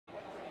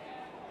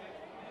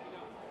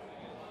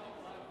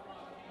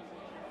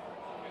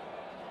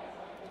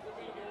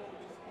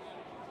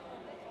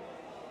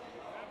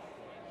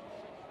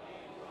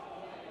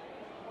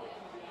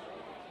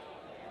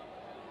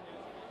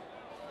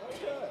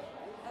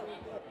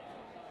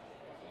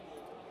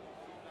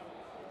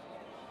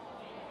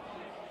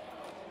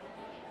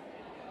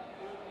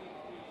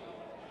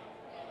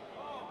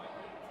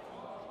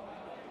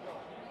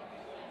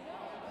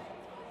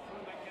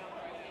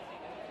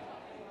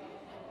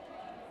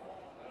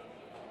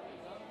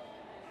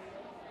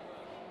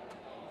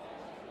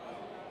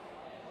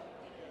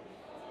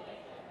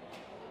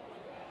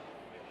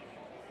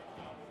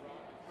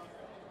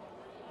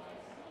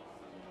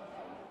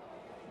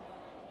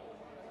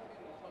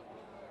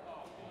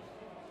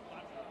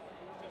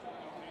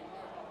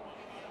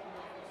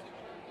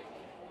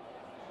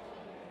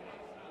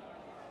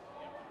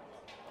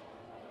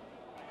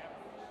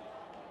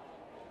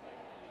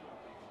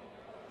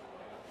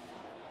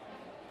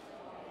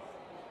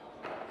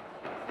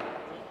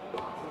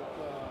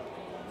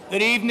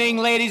Good evening,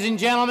 ladies and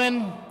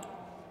gentlemen,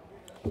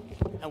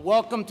 and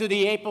welcome to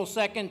the April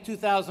 2nd,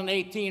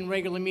 2018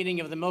 regular meeting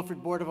of the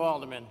Milford Board of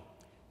Aldermen.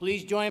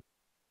 Please join me.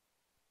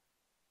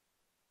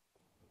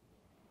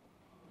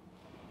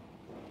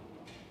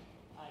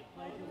 I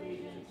pledge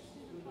allegiance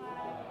to the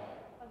flag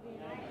of the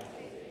United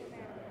States of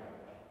America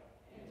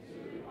and to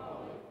the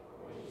republic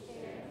for which it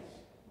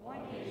stands, one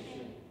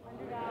nation,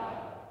 under God,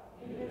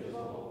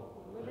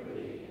 indivisible, with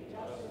liberty and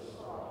justice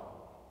for all.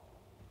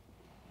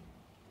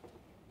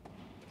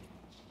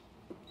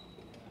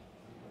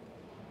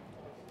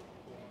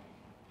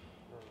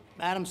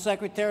 Madam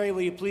Secretary,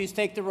 will you please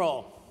take the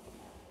roll?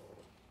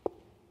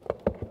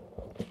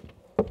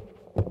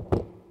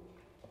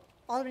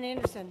 Alderman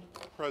Anderson.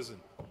 Present.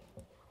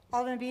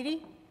 Alderman Beatty.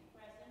 Present.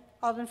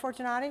 Alderman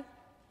Fortunati.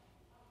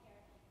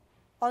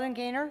 Alderman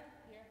Gaynor.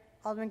 Here.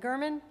 Alderman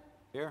Gurman.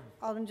 Here.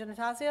 Alderman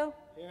Genatasio.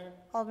 Here.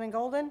 Alderman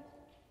Golden.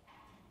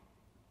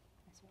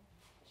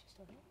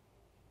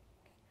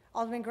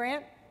 Alderman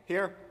Grant.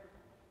 Here.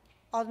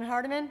 Alderman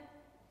Hardiman.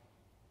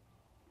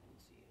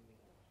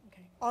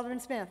 Okay. Alderman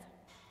Smith.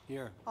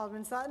 Here.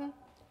 Alderman Sutton.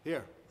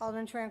 Here.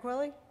 Alderman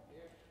Tranquilli. Here.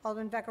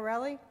 Alderman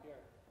Vecchiarelli. Here.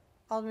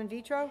 Alderman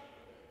Vitro.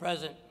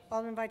 Present.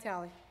 Alderman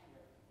Vitale.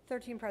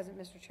 13 present,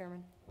 Mr.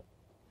 Chairman.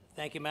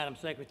 Thank you, Madam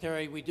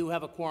Secretary. We do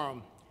have a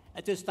quorum.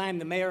 At this time,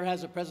 the mayor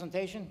has a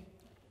presentation.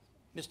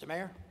 Mr.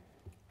 Mayor.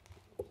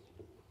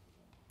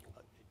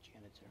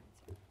 Janet's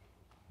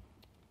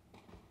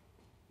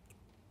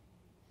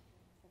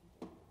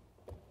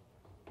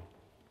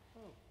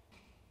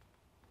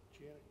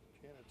here.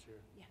 Janet's here.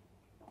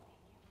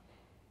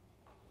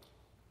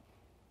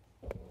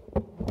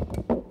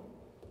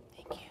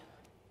 Thank you.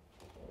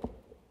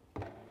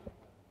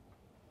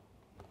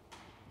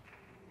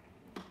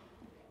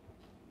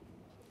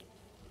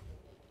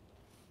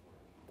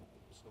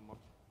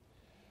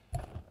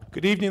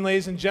 Good evening,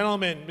 ladies and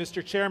gentlemen,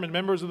 Mr. Chairman,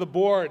 members of the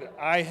board.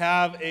 I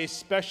have a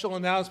special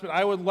announcement.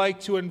 I would like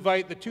to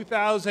invite the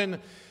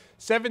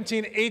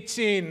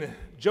 2017-18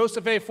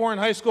 Joseph A. Foreign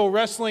High School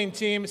wrestling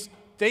team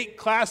state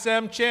Class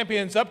M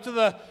champions up to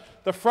the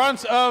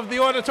front of the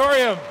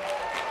auditorium.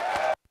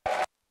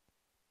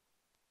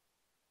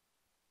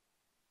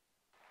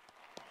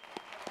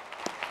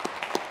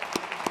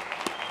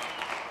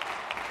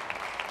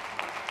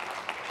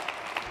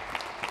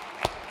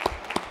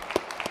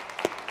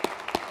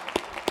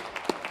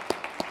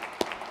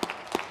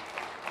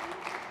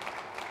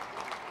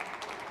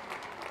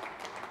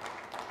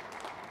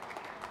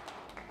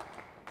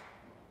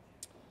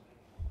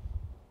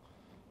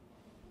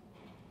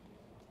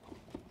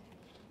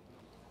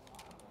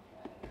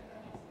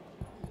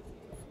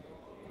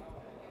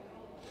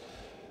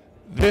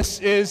 This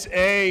is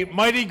a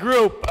mighty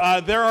group.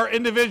 There are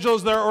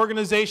individuals, there are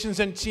organizations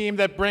and teams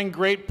that bring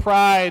great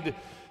pride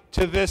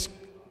to this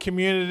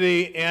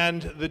community,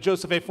 and the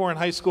Joseph A. Foreign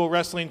High School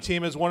wrestling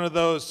team is one of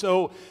those.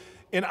 So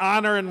in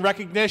honor and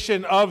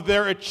recognition of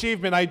their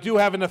achievement, I do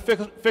have an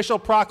official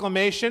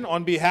proclamation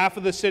on behalf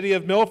of the city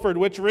of Milford,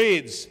 which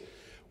reads,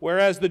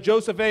 whereas the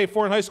Joseph A.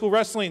 Foreign High School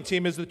wrestling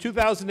team is the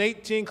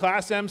 2018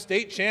 Class M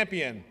state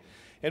champion,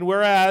 and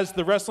whereas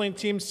the wrestling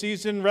team's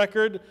season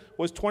record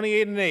was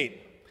 28-8.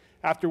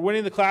 After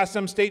winning the Class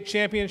M state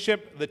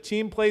championship, the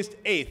team placed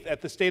 8th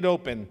at the state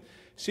open.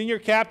 Senior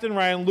captain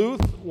Ryan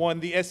Luth won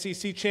the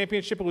SEC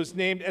championship and was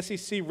named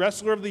SEC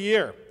Wrestler of the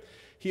Year.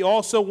 He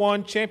also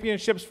won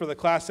championships for the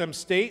Class M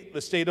state,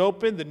 the state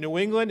open, the New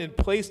England, and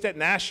placed at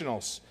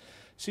nationals.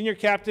 Senior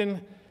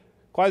captain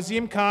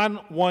Quazim Khan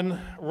won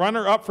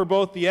runner-up for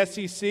both the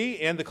SEC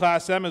and the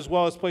Class M, as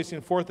well as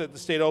placing 4th at the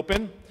state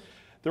open.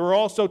 There were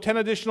also 10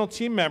 additional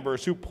team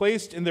members who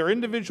placed in their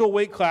individual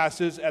weight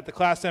classes at the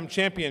Class M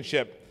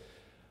championship.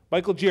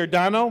 Michael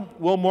Giordano,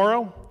 Will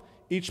Morrow,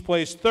 each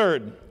placed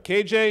 3rd.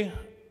 KJ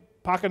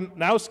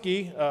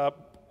Pakanowski,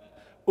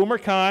 Umar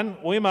Khan,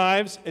 William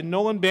Ives, and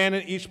Nolan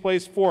Bannon each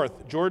placed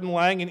 4th. Jordan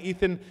Lang and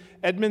Ethan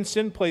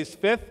Edmondson placed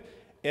 5th,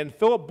 and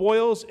Philip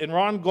Boyles and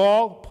Ron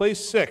Gall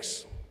placed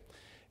 6th.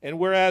 And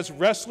whereas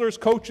wrestlers,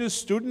 coaches,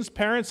 students,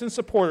 parents, and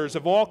supporters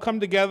have all come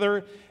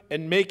together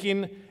in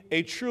making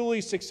a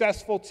truly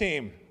successful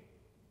team.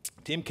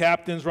 Team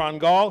captains Ron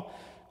Gall,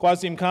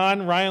 Quazim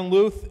Khan, Ryan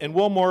Luth, and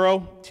Will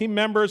Morrow. Team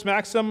members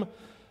Maxim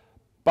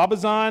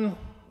Babazan,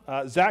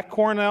 Zach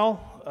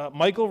Cornell,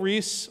 Michael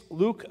Reese,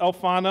 Luke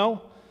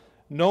Alfano,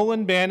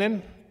 Nolan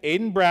Bannon,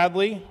 Aiden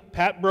Bradley,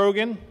 Pat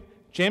Brogan,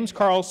 James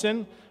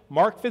Carlson,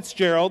 Mark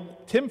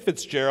Fitzgerald, Tim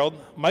Fitzgerald,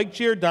 Mike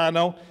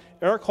Giordano,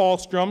 Eric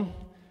Hallstrom,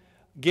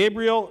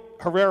 Gabriel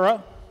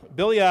Herrera,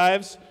 Billy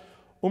Ives,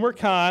 Umar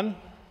Khan,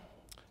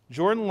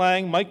 Jordan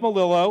Lang, Mike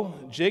Malillo,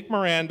 Jake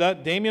Miranda,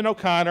 Damian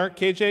O'Connor,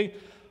 KJ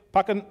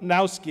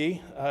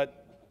Pakanowski,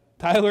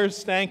 Tyler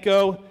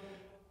Stanko,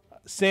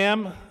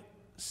 Sam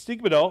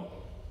Stigbedo,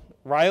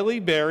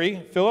 Riley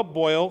Berry, Philip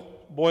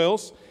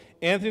Boyles,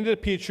 Anthony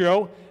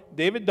DePietro,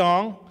 David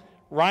Dong,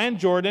 Ryan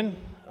Jordan,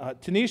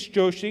 Tanish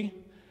Joshi,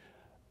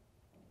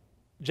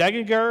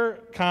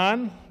 Jagigar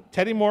Khan,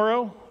 Teddy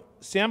Morrow,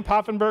 Sam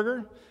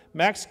Poffenberger,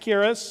 Max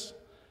Kieras,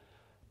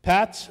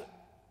 Pat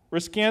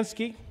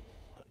Riskansky,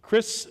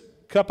 Chris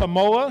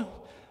Cupamoa,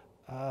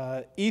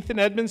 Ethan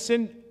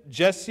Edmondson,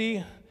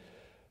 Jesse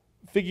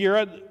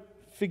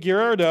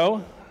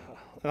Figueredo,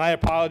 and I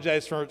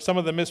apologize for some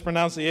of the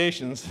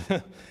mispronunciations,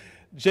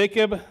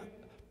 Jacob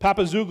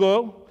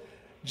Papazugo,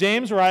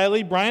 James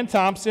Riley, Brian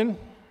Thompson,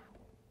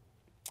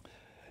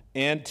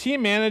 and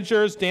team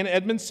managers Dana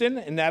Edmondson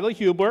and Natalie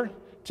Hubler,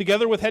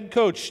 together with head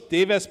coach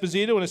Dave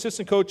Esposito and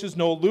assistant coaches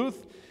Noel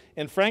Luth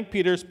and Frank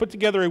Peters, put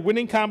together a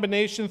winning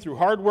combination through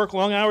hard work,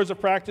 long hours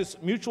of practice,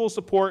 mutual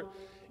support,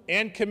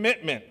 and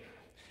commitment.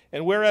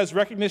 And whereas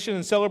recognition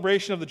and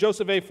celebration of the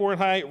Joseph A. Foreign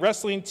High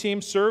wrestling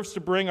team serves to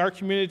bring our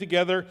community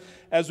together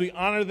as we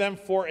honor them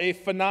for a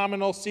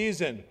phenomenal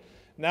season.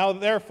 Now,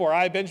 therefore,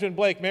 I, Benjamin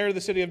Blake, Mayor of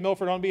the City of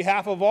Milford, on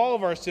behalf of all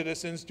of our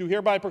citizens, do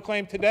hereby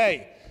proclaim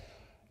today,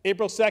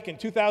 April 2nd,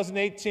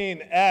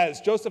 2018,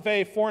 as Joseph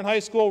A. Foreign High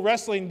School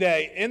Wrestling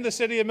Day in the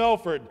City of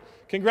Milford.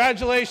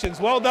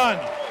 Congratulations, well done.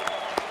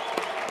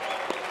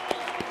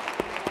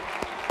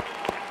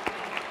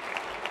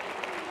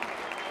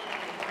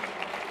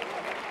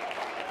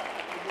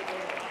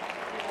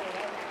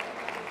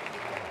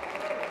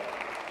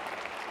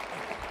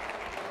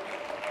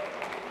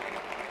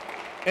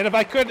 And if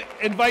I could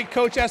invite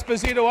Coach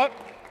Esposito up.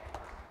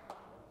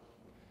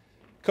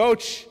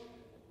 Coach,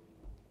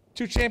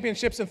 2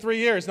 championships in 3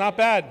 years, not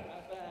bad.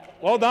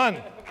 Well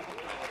done.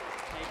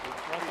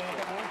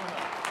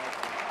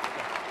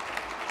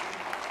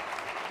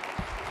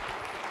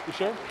 You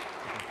sure?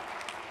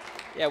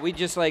 Yeah, we'd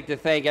just like to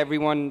thank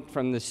everyone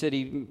from the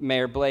city,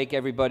 Mayor Blake,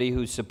 everybody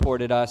who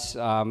supported us.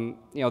 You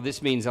know,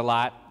 this means a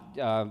lot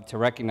to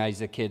recognize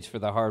the kids for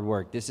the hard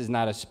work. This is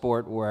not a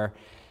sport where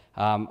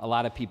a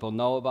lot of people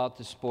know about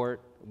the sport,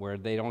 where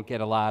they don't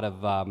get a lot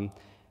of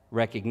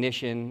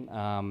recognition,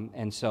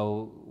 and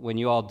so when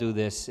you all do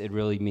this, it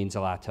really means a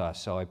lot to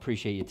us. So I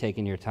appreciate you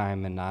taking your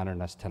time and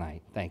honoring us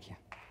tonight. Thank you.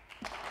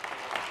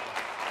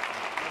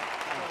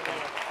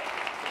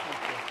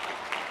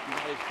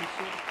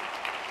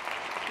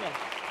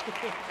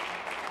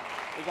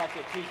 We got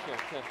your t-shirt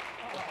too.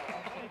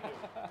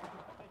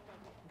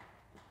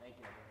 Thank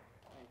you.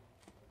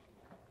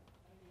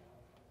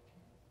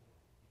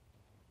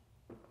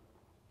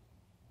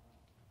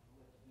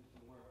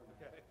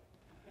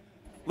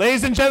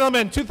 Ladies and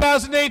gentlemen,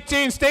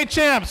 2018 state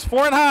champs,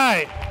 Foreign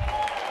High.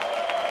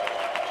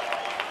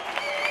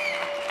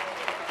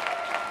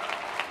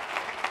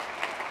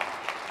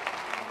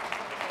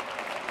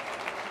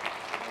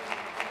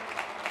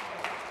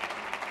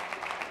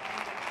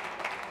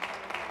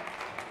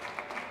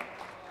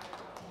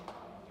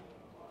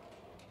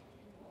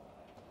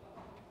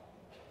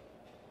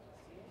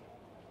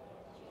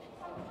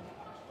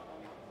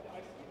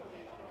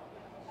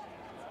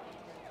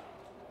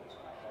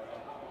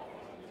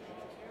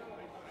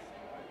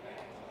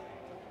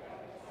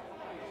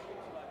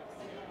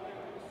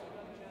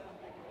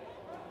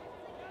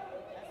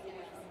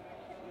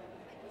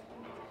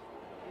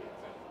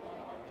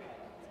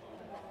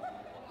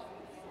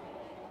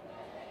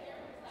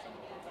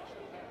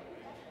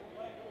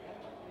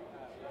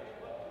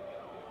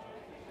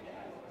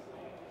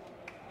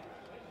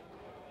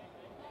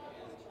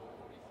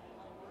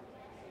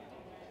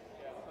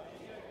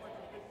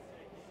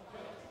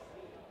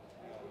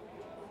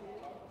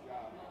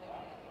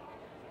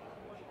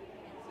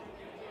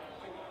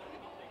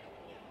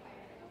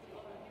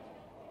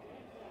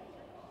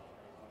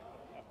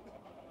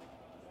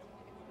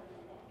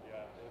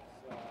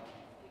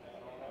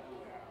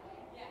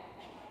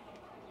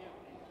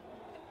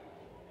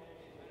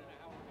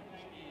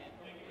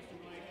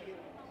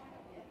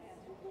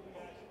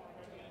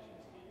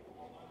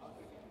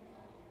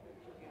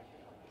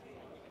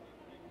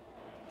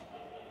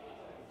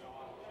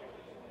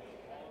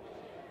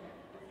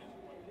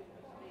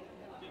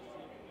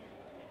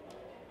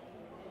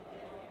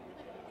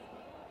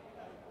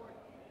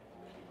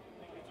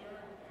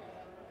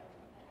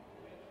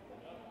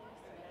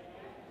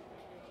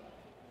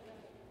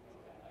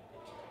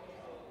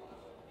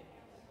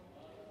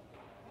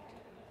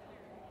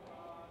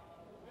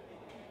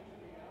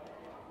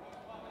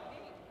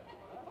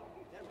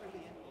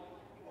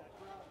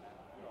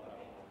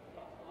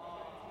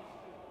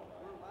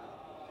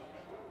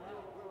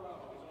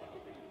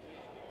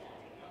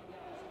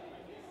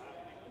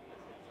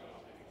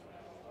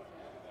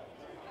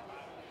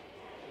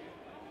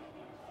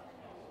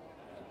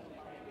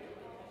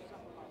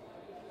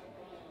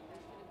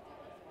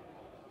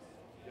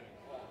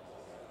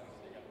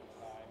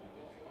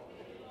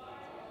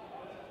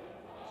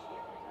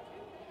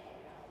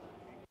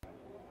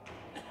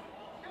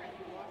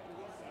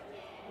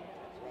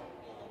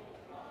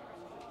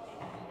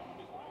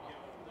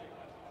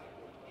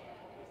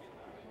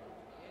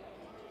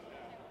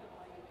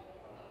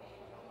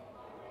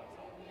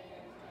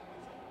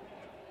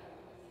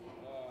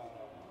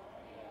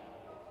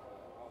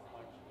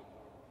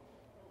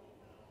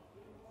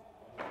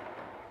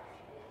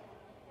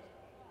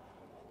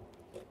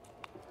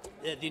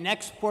 The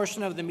next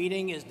portion of the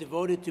meeting is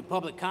devoted to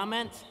public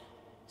comment.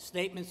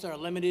 Statements are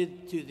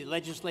limited to the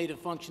legislative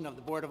function of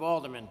the Board of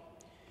Aldermen.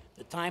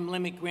 The time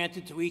limit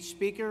granted to each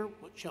speaker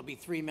shall be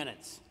 3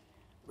 minutes.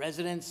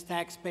 Residents,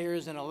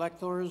 taxpayers, and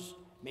electors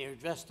may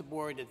address the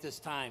board at this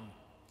time.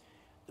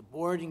 The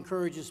board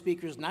encourages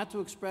speakers not to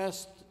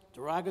express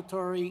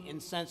derogatory,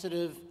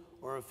 insensitive,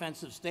 or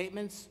offensive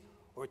statements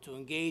or to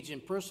engage in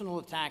personal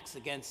attacks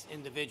against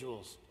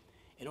individuals.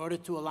 In order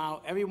to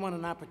allow everyone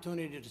an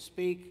opportunity to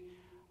speak,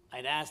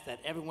 I'd ask that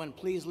everyone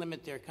please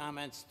limit their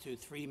comments to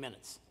 3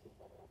 minutes.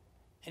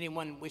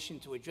 Anyone wishing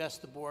to address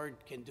the board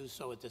can do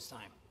so at this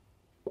time.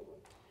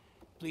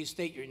 Please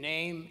state your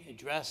name,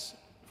 address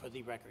for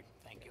the record.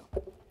 Thank you.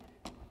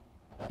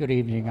 Good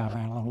evening, I'm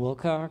Alan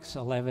Wilcox,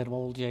 11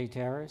 Old J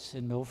Terrace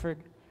in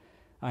Milford.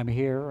 I'm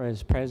here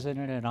as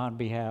president and on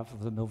behalf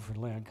of the Milford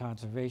Land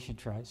Conservation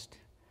Trust.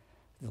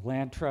 The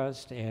Land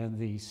Trust and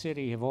the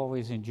city have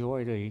always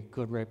enjoyed a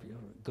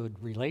good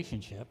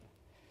relationship,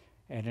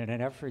 and in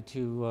an effort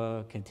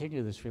to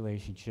continue this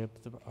relationship,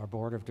 our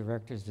board of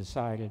directors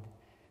decided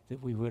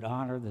that we would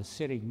honor the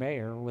sitting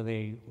mayor with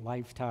a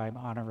lifetime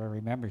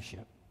honorary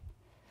membership.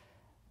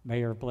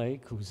 Mayor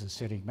Blake, who's the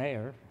sitting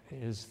mayor,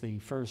 is the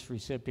first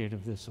recipient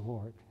of this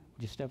award.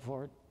 Would you step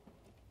forward?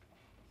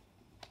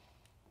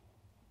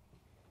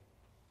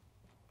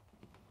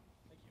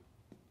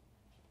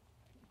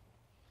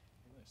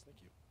 Thank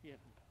you. Yeah,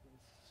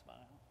 smile.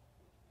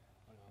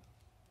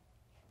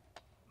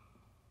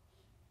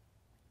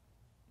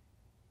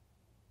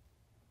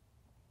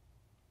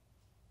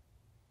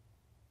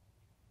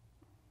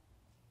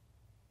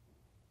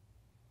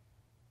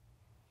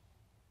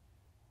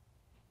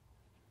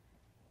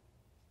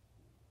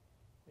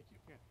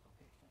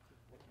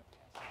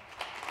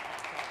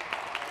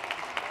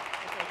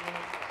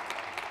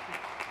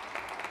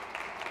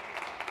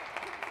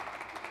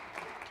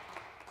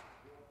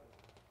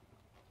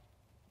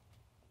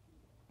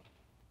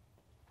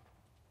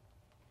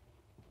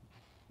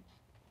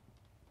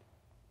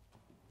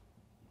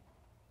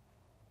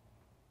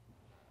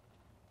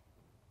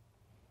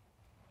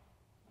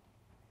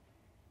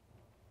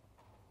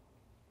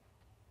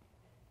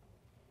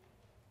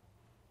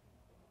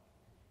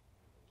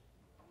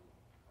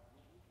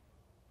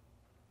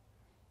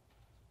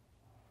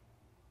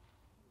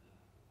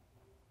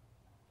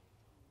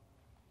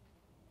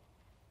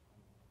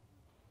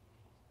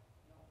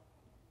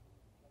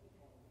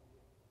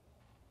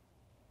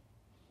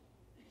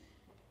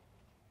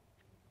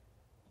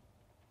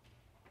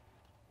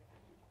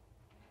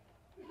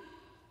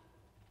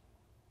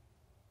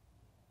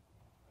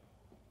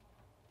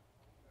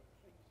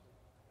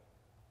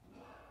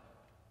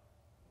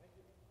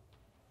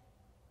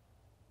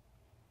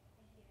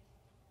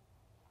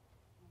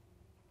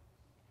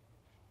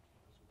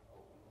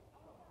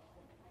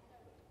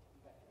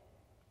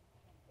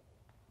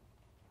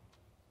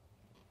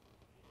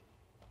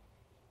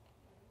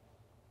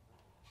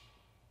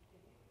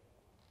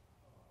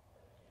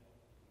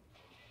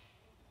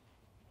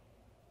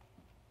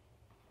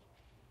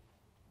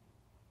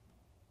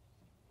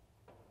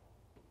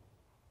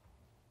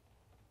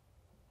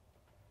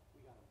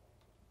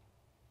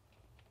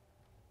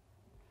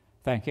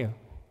 Thank you.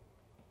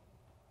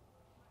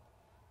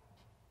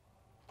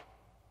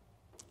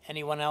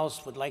 Anyone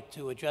else would like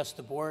to address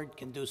the board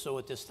can do so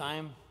at this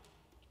time.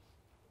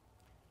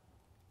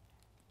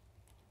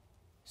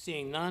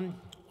 Seeing none,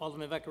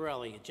 Alderman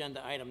Vecchiarelli,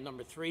 agenda item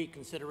number 3,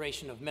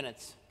 consideration of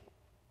minutes.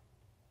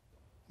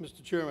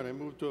 Mr. Chairman, I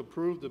move to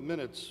approve the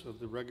minutes of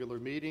the regular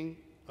meeting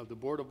of the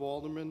Board of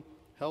Aldermen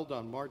held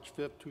on March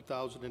 5th,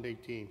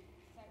 2018.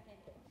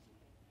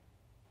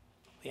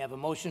 We have a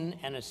motion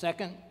and a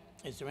second.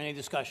 Is there any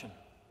discussion?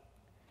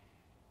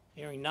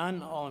 Hearing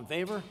none, all in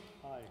favor?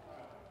 Aye.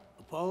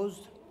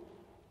 Opposed?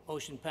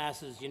 Motion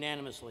passes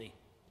unanimously.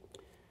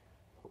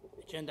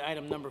 Agenda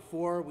item number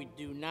 4, we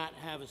do not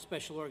have a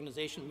special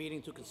organization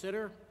meeting to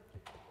consider.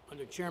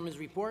 Under Chairman's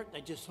report,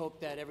 I just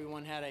hope that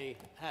everyone had a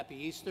happy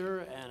Easter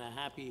and a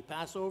happy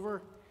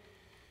Passover.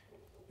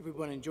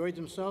 Everyone enjoyed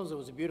themselves. It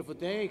was a beautiful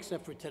day,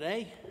 except for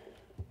today.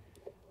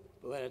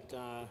 But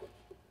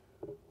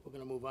we're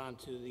going to move on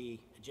to the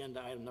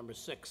agenda item number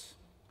 6,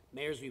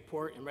 Mayor's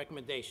report and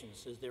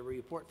recommendations. Is there a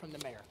report from the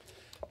mayor?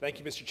 Thank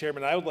you, Mr.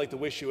 Chairman. I would like to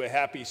wish you a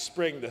happy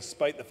spring,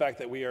 despite the fact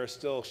that we are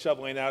still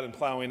shoveling out and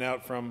plowing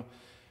out from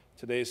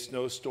today's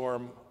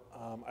snowstorm.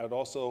 I would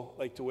also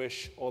like to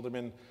wish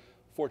Alderman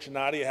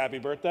Fortunati a happy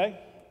birthday.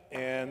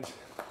 And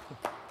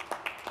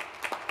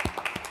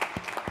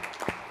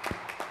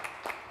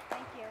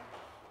Thank you.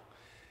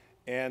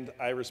 And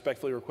I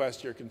respectfully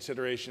request your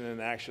consideration and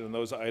action on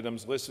those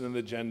items listed in the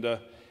agenda,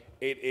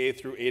 8A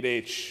through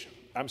 8H.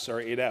 I'm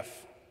sorry, 8F.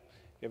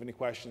 If you have any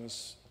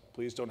questions,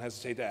 please don't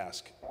hesitate to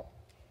ask.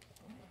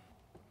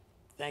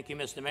 Thank you,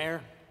 Mr. Mayor.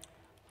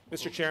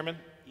 Mr. Chairman,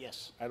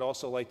 Yes. I'd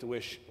also like to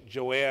wish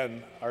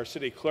Joanne, our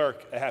city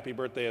clerk, a happy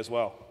birthday as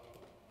well.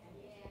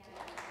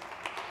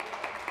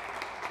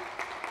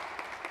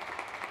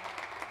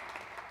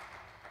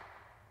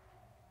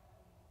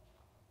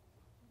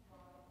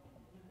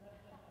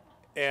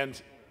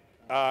 And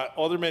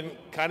Alderman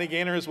Connie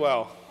Gaynor as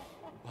well.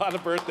 A lot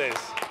of birthdays.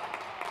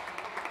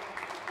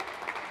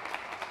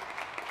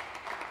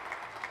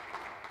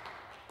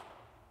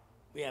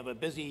 We have a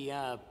busy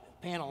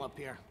panel up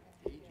here.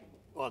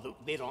 Well,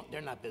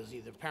 they're not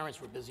busy. Their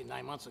parents were busy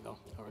 9 months ago.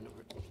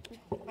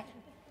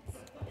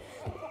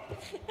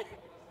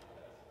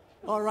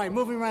 All right,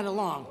 moving right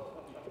along.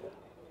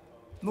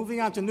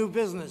 Moving on to new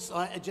business,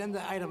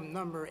 agenda item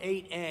number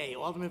 8A,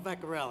 Alderman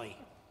Vecchiarelli.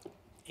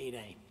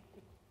 8A.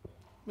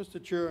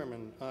 Mr.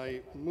 Chairman,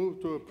 I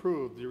move to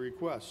approve the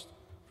request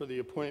for the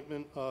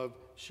appointment of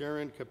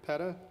Sharon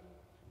Capetta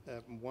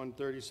at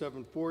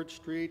 137 Ford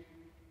Street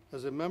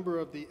as a member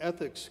of the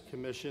Ethics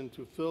Commission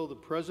to fill the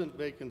present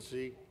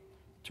vacancy,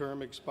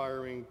 term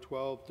expiring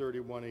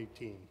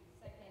 12/31/18.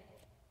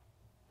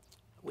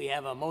 We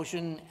have a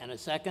motion and a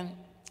second.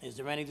 Is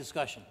there any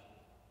discussion?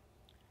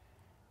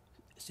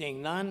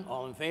 Seeing none,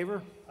 all in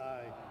favor?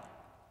 Aye.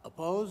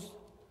 Opposed?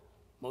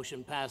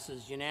 Motion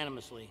passes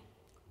unanimously.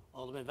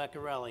 Alderman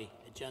Vecchiarelli,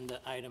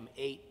 agenda item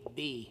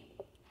 8B.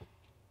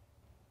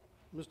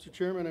 Mr.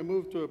 Chairman, I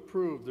move to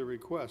approve the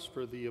request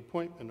for the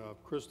appointment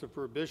of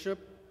Christopher Bishop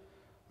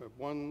at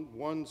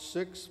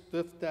 116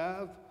 Fifth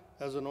Ave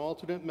as an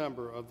alternate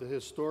member of the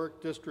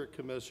Historic District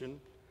Commission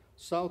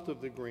south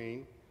of the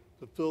Green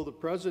to fill the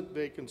present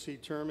vacancy,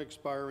 term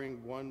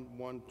expiring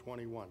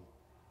 1/1/21.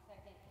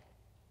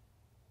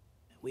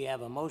 We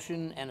have a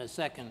motion and a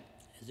second.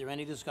 Is there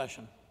any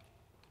discussion?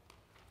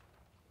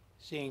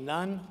 Seeing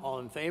none, all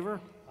in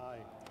favor? Aye.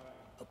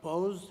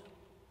 Opposed?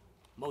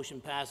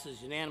 Motion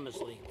passes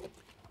unanimously.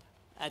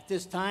 At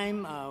this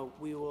time,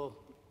 we will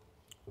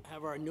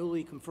have our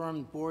newly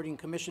confirmed board and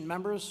commission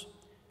members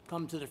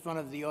come to the front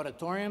of the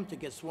auditorium to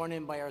get sworn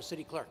in by our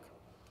city clerk.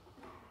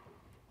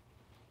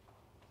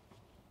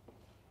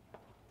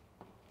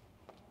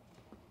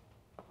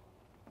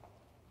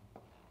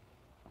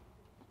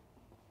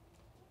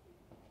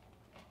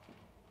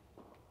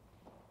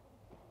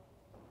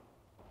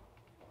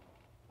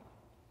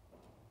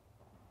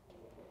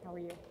 How are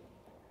you?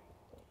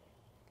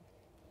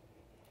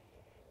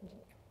 You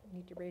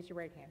need to raise your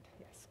right hand.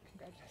 Yes,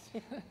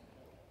 congratulations.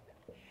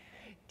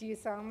 Do you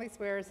solemnly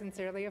swear or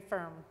sincerely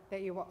affirm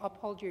that you will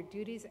uphold your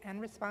duties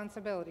and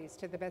responsibilities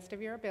to the best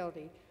of your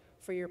ability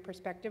for your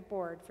prospective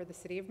board for the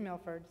city of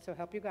Milford, so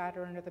help you God,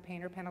 or under the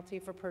pain or penalty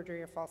for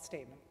perjury or false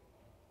statement?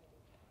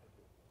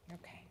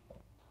 Okay.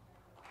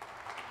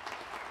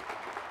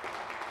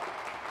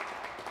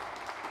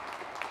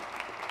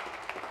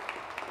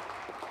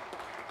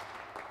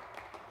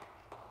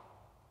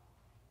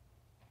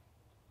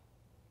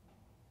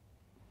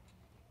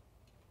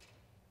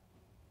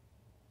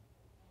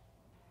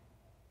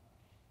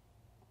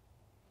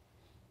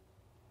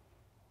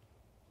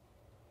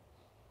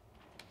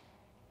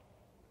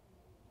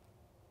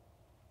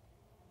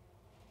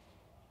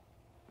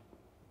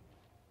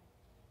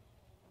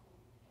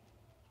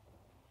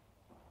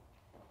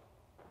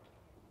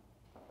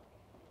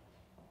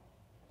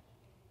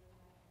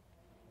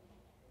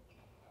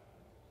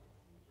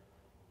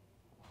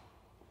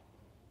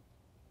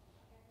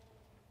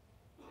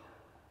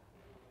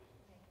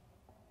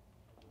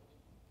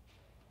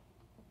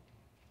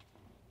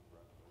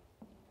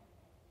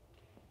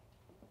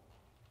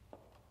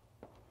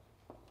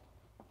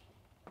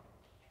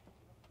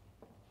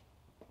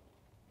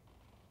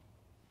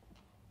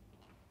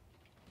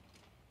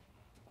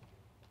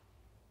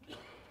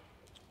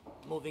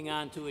 Moving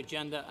on to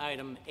agenda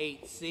item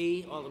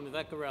 8C, Alderman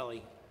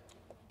Vecchiarelli.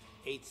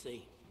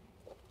 8C.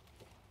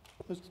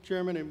 Mr.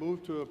 Chairman, I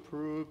move to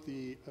approve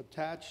the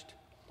attached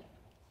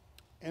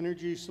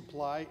energy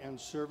supply and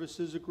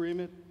services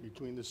agreement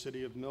between the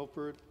City of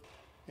Milford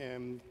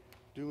and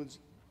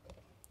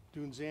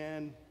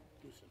Doosan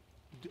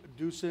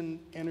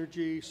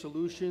Energy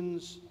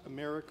Solutions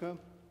America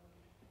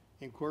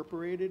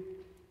Incorporated,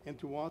 and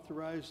to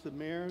authorize the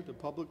mayor, the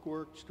public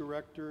works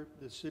director,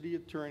 the city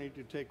attorney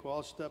to take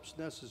all steps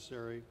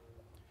necessary,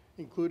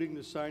 including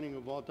the signing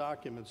of all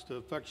documents to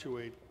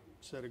effectuate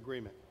said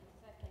agreement.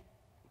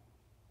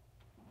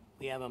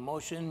 We have a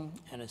motion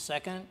and a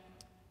second.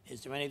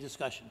 Is there any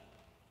discussion?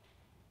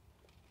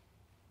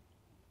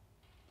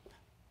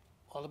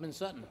 Alderman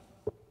Sutton.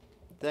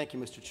 Thank you,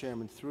 Mr.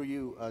 Chairman. Through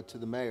you to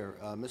the mayor.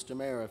 Mr.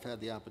 Mayor, I've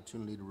had the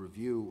opportunity to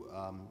review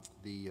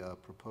the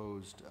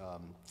proposed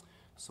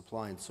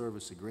supply and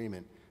service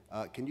agreement.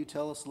 Can you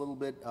tell us a little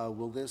bit,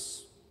 will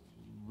this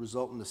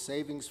result in the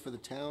savings for the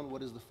town?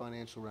 What is the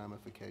financial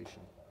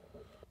ramification?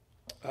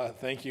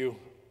 Thank you,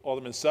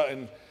 Alderman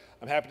Sutton.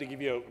 I'm happy to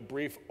give you a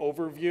brief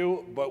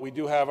overview, but we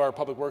do have our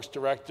Public Works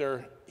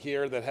Director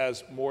here that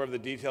has more of the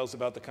details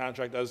about the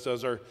contract, as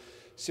does our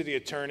city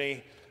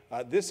attorney.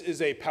 This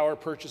is a power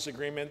purchase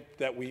agreement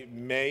that we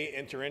may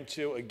enter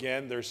into.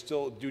 Again, there's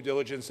still due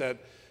diligence that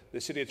the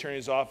city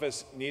attorney's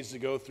office needs to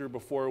go through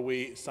before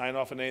we sign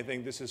off on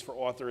anything. This is for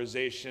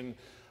authorization,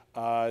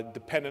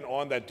 dependent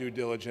on that due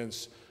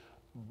diligence.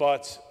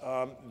 But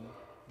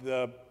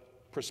the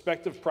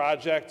prospective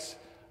project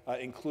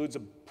includes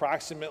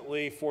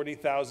approximately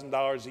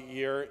 $40,000 a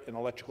year in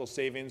electrical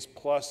savings,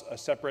 plus a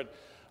separate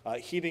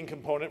heating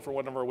component for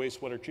one of our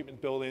wastewater treatment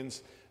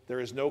buildings. There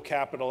is no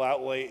capital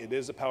outlay. It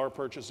is a power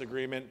purchase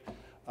agreement.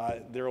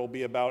 There will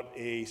be about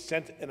 1.5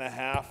 cents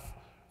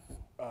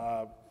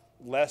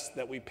less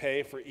that we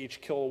pay for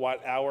each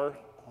kilowatt hour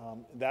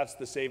That's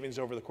the savings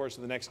over the course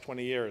of the next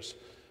 20 years.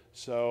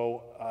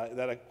 So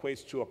that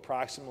equates to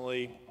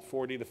approximately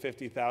 $40,000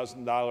 to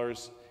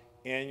 $50,000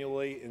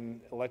 annually in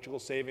electrical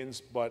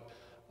savings, but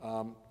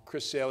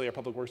Chris Saley, our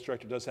Public Works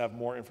Director, does have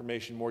more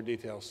information, more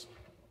details.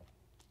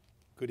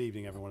 Good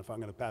evening, everyone. If I'm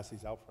going to pass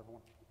these out for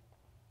everyone.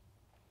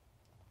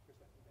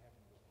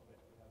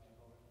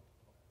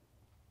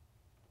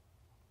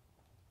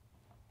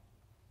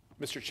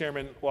 Mr.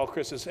 Chairman, while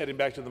Chris is heading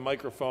back to the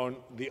microphone,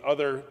 the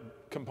other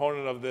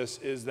component of this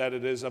is that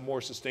it is a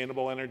more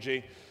sustainable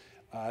energy.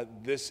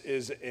 This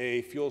is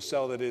a fuel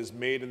cell that is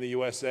made in the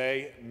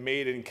USA,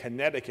 made in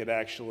Connecticut,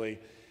 actually,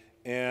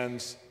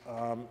 and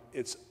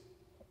it's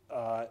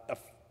a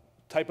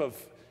type of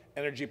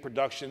energy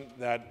production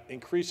that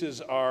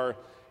increases our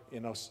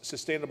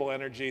sustainable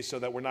energy so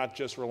that we're not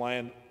just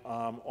reliant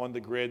on the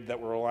grid, that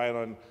we're relying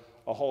on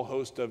a whole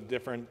host of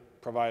different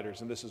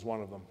providers, and this is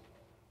one of them.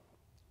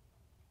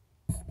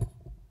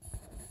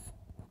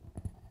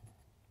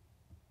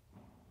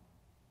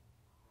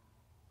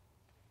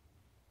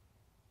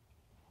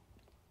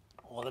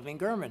 Alderman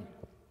Gurman.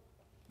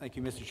 Thank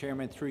you, Mr.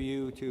 Chairman. Through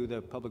you to the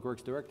Public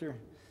Works Director.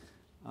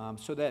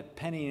 So that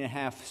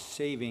 $0.015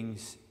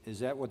 savings, is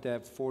that what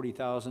that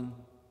 $40,000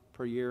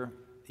 per year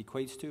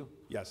equates to?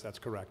 Yes, that's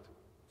correct.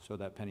 So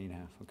that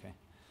 $0.015, okay.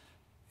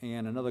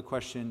 And another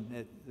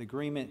question, the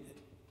agreement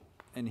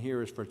in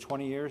here is for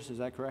 20 years, is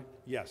that correct?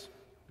 Yes.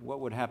 What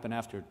would happen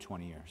after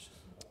 20 years?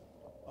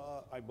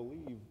 I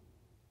believe.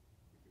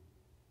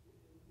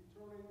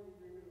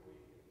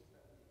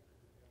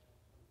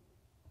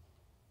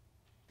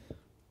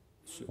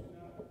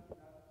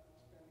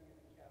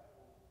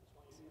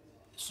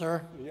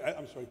 Sir, Yeah,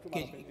 I'm sorry. Come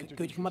on up and could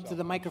introduce you come up to yourself.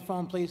 the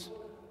microphone, please?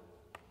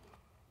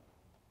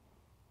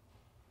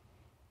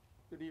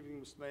 Good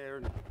evening, Mr.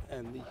 Mayor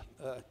and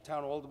the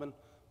town alderman.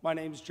 My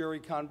name is Jerry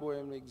Conboy.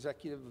 I'm the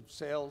executive of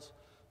sales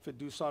for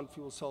Doosan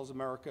Fuel Cells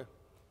America.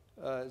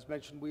 As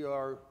mentioned, we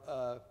are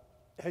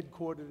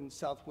headquartered in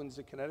South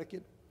Windsor,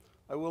 Connecticut.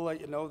 I will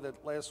let you know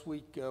that last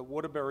week,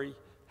 Waterbury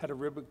had a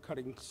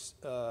ribbon-cutting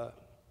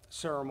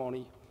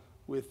ceremony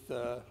with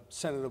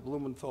Senator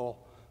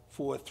Blumenthal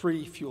for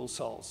 3 fuel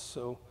cells.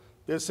 So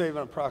they're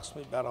saving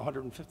approximately about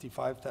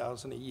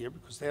 $155,000 a year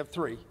because they have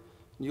 3.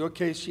 In your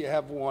case, you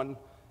have 1,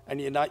 and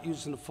you're not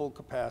using the full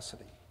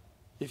capacity.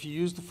 If you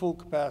use the full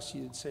capacity,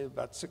 you'd save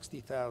about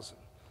 $60,000.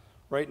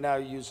 Right now,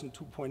 you're using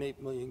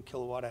 2.8 million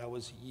kilowatt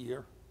hours a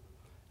year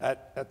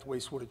at the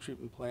wastewater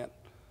treatment plant.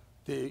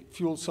 The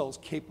fuel cell's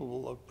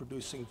capable of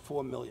producing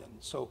 4 million.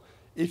 So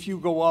if you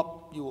go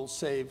up, you will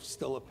save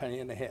still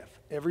 $0.015.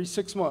 Every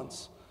 6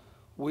 months,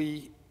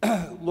 we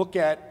look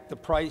at the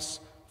price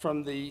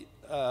from the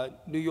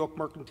New York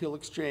Mercantile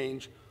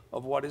Exchange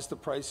of what is the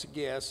price of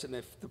gas, and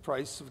if the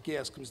price of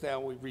gas comes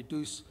down, we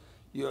reduce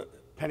your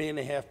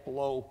 $0.015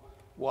 below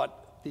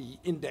what the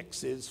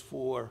index is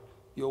for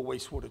your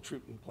wastewater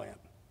treatment plant.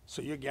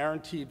 So you're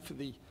guaranteed for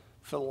the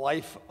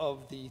life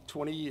of the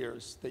 20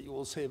 years that you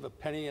will save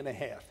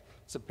 $0.015.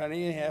 It's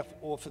 $0.015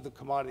 off of the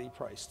commodity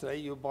price. Today,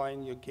 you're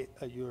buying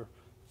your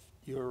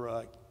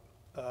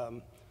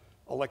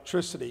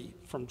electricity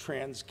from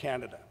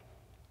TransCanada.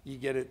 You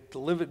get it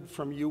delivered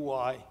from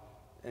UI,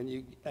 and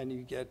you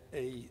get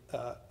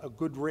a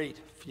good rate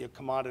for your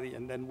commodity,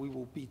 and then we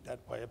will beat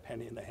that by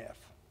 $0.015.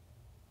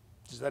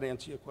 Does that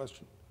answer your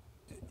question?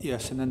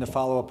 Yes, and then to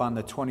follow up on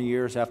the 20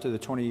 years, after the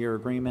 20-year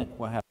agreement,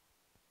 what happens?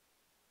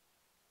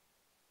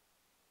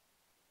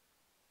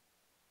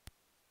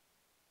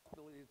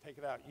 To take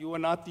it out. You are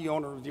not the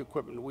owner of the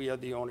equipment. We are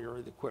the owner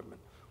of the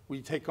equipment.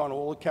 We take on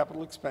all the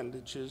capital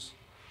expenditures.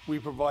 We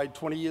provide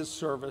 20 years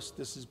service.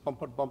 This is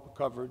bumper-to-bumper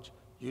coverage.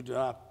 You do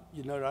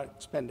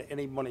not spend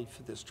any money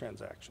for this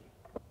transaction.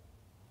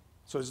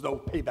 So there's no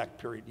payback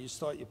period. You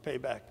start your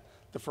payback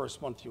the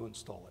first month you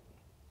install it.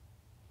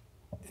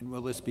 And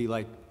will this be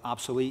like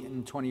obsolete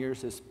in 20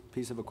 years, this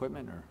piece of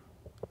equipment, or?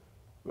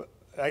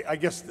 I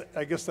guess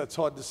that's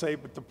hard to say,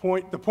 but the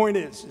point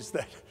is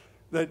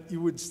that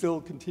you would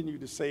still continue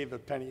to save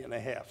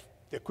 $0.015.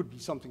 There could be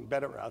something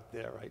better out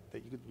there, right?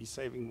 That you could be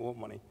saving more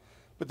money.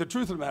 But the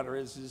truth of the matter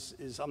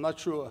is I'm not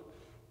sure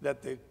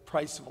that the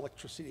price of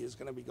electricity is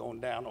going to be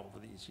going down over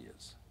these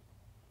years.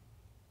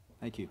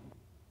 Thank you.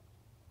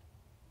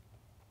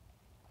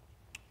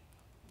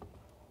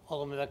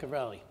 Alderman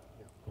Vecchiarelli.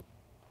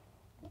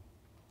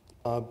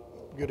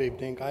 Good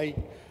evening.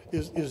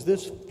 Is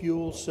this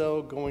fuel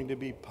cell going to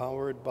be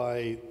powered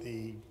by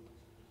the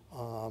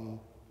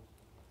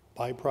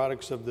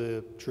byproducts of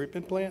the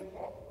treatment plant?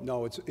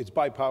 No, it's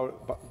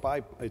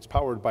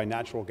powered by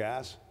natural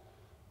gas,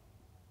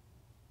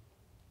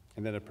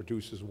 and then it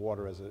produces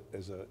water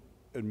as a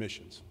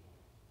emissions.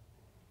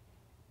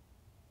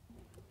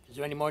 Is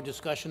there any more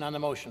discussion on the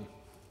motion?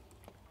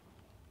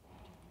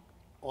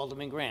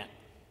 Alderman Grant.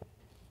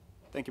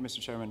 Thank you,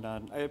 Mr. Chairman.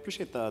 I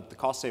appreciate the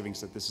cost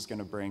savings that this is going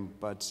to bring,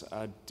 but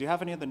do you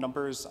have any of the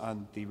numbers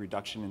on the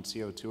reduction in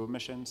CO2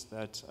 emissions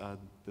that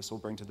this will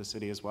bring to the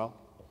city as well?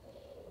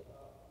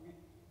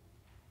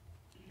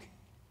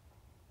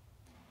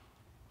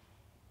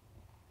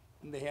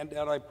 In the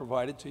handout I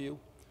provided to you,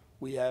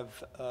 we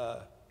have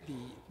the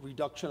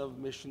reduction of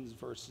emissions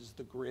versus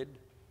the grid.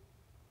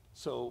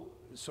 So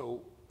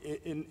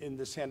in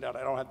this handout,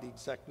 I don't have the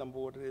exact number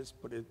what it is,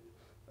 but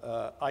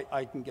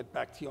I can get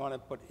back to you on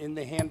it. But in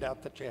the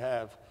handout that you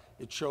have,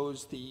 it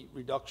shows the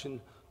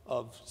reduction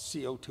of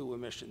CO2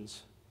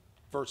 emissions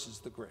versus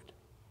the grid.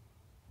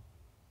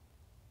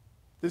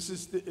 This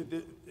is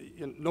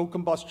no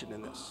combustion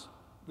in this.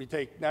 We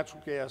take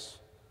natural gas,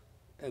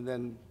 and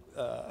then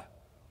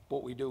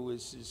what we do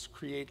is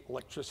create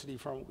electricity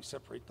from it. We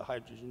separate the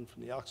hydrogen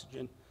from the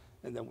oxygen,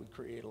 and then we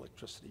create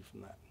electricity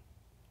from that.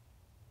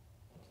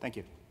 Thank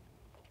you.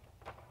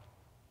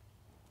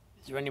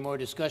 Is there any more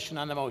discussion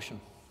on the motion?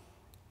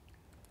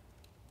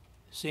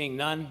 Seeing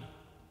none,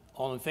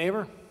 all in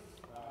favor?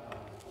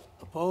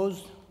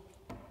 Opposed?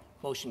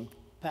 Motion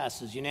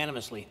passes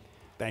unanimously.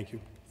 Thank you.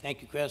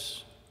 Thank you,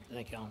 Chris.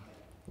 Thank you, Alan.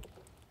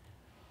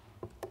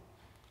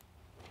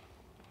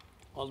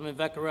 Alderman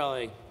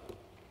Vecchiarelli.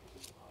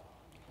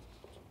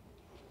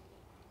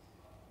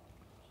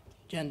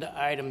 Agenda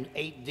item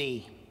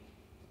 8D.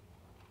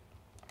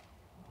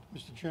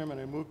 Mr. Chairman,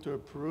 I move to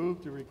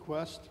approve the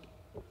request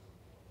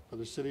for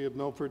the City of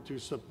Milford to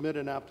submit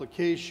an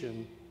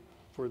application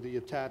for the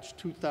attached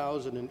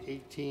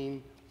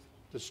 2018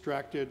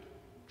 Distracted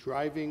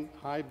Driving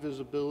High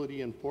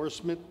Visibility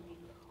Enforcement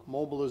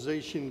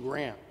Mobilization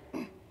Grant,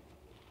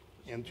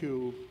 and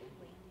to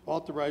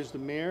authorize the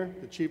mayor,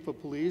 the chief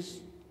of police,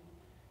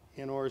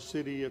 and/or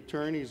city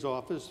attorney's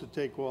office to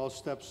take all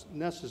steps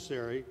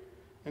necessary,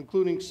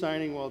 including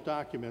signing all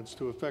documents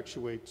to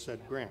effectuate said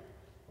grant.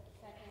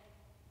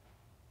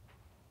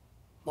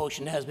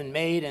 Motion has been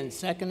made and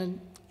seconded.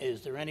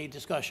 Is there any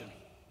discussion?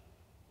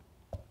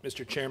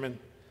 Mr. Chairman,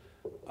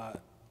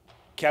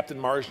 Captain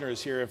Marsner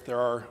is here if there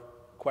are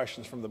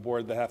questions from the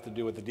board that have to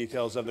do with the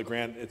details of the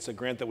grant. It's a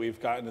grant that we've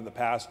gotten in the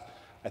past.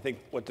 I think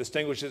what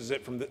distinguishes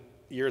it from the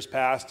years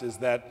past is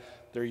that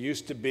there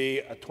used to be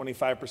a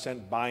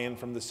 25% buy-in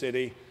from the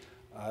city.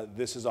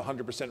 This is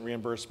 100%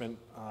 reimbursement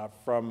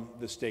from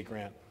the state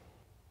grant.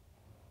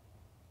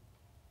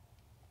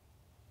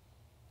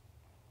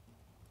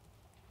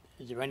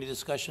 Is there any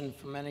discussion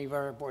from any of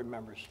our board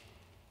members?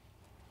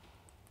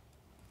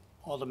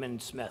 Alderman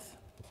Smith.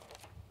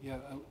 Yeah,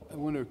 I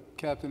wonder,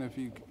 Captain, if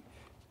you,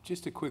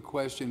 just a quick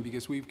question,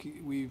 because we've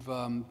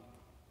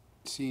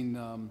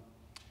seen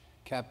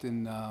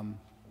Captain,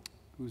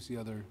 who's the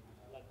other?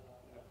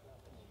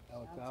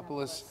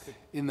 Alexopoulos.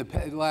 In the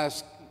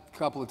last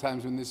couple of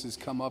times when this has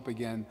come up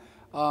again.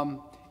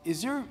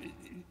 Is there,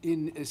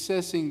 in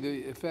assessing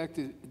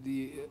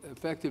the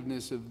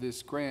effectiveness of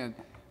this grant,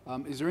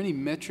 is there any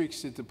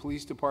metrics that the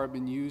police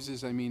department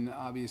uses? I mean,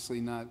 obviously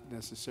not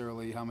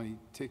necessarily how many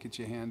tickets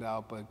you hand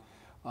out, but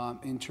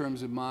in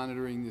terms of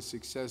monitoring the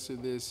success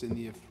of this,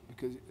 and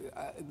because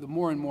the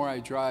more and more I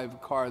drive a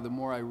car, the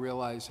more I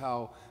realize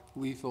how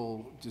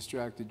lethal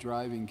distracted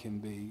driving can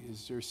be.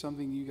 Is there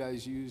something you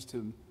guys use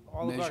to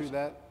measure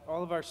that?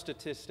 All of our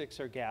statistics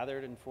are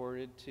gathered and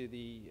forwarded to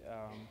the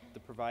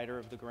provider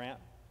of the grant.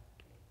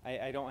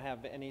 I don't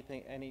have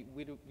anything,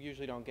 we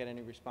usually don't get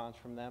any response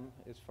from them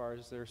as far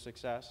as their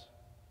success.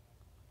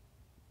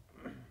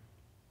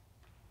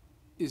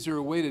 Is there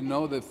a way to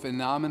know the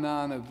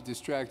phenomenon of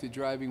distracted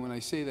driving? When I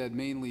say that,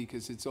 mainly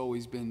because it's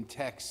always been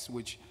texts,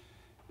 which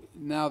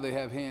now they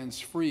have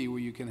hands-free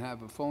where you can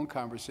have a phone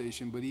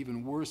conversation, but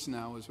even worse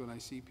now is when I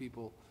see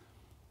people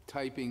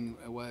typing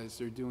as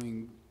they're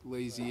doing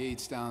lazy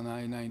eights down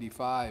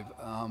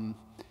I-95.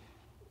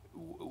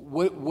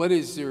 What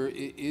is there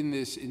in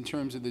this in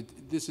terms of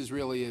this is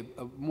really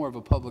a more of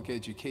a public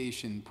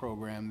education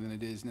program than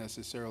it is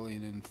necessarily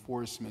an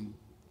enforcement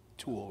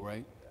tool,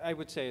 right? I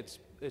would say it's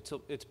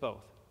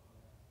both.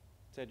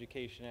 It's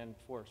education and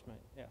enforcement,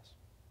 yes.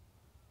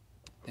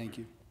 Thank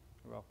you.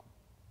 You're welcome.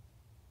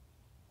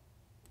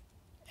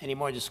 Any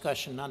more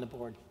discussion on the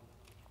board?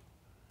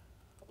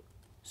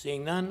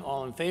 Seeing none,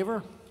 all in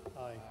favor?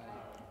 Aye.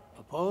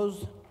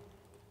 Opposed?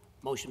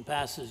 Motion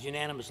passes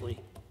unanimously.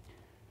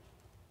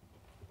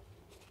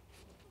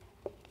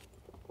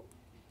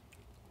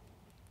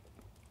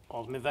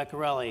 Alderman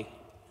Vecchiarelli,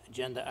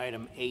 agenda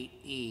item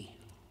 8E.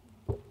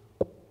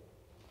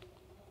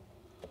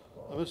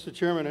 Mr.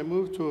 Chairman, I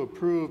move to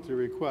approve the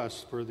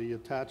request for the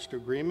attached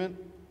agreement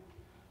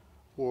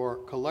for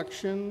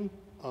collection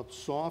of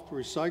soft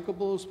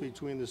recyclables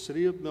between the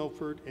City of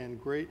Milford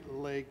and Great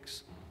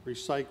Lakes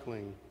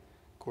Recycling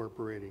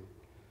Incorporated.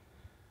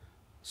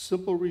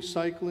 Simple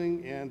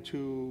recycling, and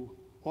to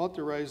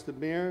authorize the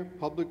mayor,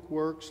 public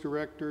works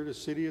director, the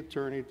city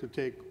attorney to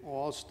take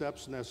all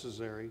steps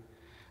necessary,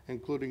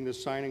 including the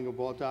signing of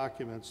all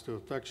documents to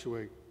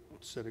effectuate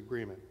said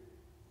agreement.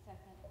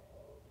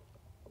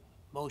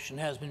 Motion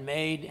has been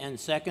made and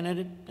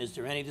seconded. Is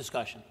there any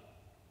discussion?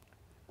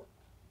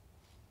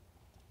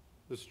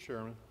 Mr.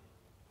 Chairman.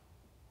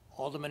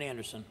 Alderman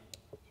Anderson.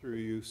 Through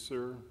you,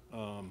 sir.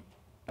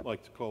 I'd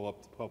like to call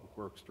up the Public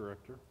Works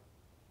Director.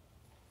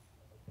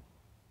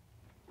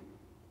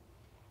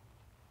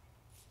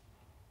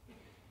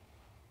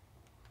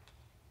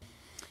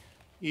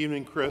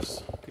 Evening,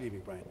 Chris. Good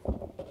evening, Brian.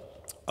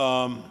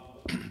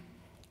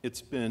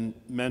 It's been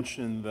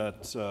mentioned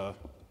that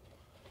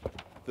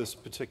this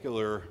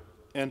particular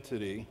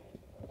entity,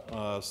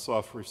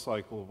 Soft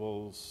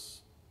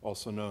Recyclables,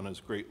 also known as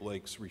Great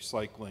Lakes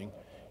Recycling,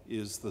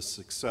 is the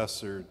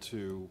successor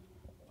to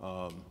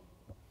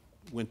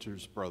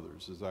Winters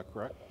Brothers. Is that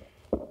correct?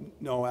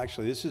 No,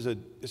 actually, this is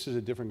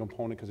a different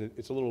component because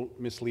it's a little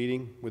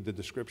misleading with the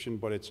description,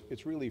 but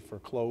it's really for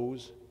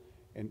clothes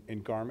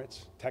and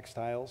garments,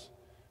 textiles.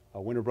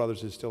 Winter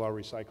Brothers is still our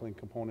recycling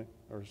component,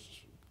 or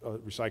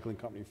recycling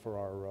company for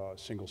our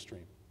single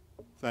stream.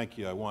 Thank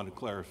you. I wanted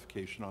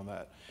clarification on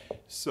that.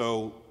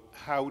 So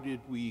how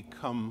did we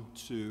come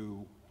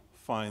to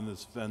find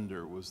this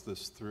vendor? Was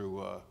this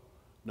through a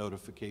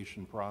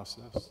notification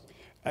process?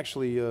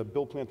 Actually,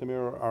 Bill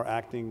Plantamera, our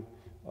acting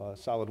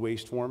solid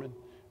waste foreman,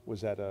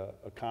 was at a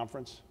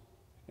conference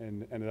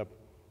and ended up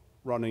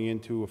running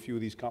into a few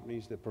of these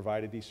companies that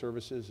provided these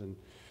services, and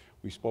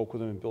we spoke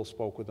with them, and Bill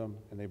spoke with them,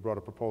 and they brought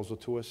a proposal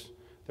to us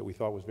that we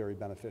thought was very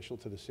beneficial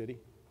to the city.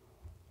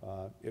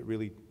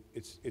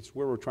 It's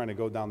where we're trying to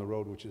go down the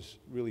road, which is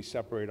really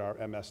separate our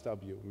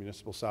MSW,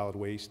 municipal solid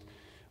waste.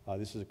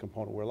 This is a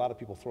component where a lot of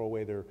people throw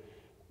away their,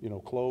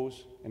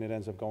 clothes, and it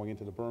ends up going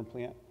into the burn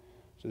plant.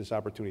 So this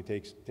opportunity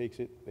takes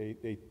it.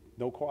 They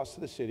no cost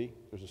to the city.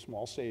 There's a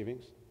small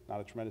savings,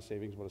 not a tremendous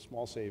savings, but a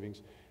small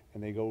savings,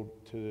 and they go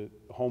to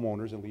the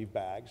homeowners and leave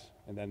bags,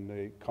 and then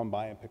they come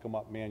by and pick them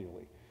up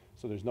manually.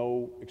 So there's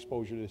no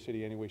exposure to the city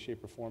in any way,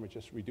 shape, or form. It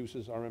just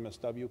reduces our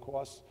MSW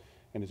costs,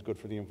 and it's good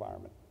for the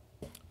environment.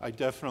 I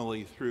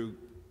definitely, through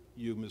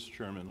you, Mr.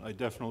 Chairman, I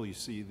definitely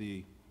see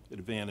the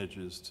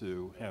advantages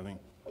to having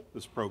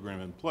this program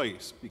in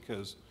place,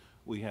 because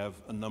we have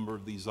a number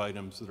of these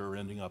items that are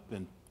ending up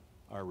in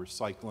our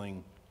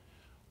recycling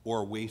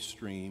or waste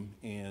stream,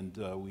 and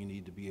we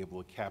need to be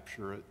able to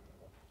capture it,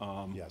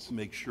 yes,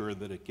 make sure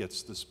that it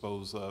gets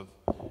disposed of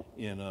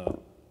in a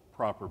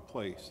proper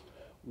place.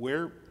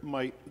 Where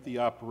might the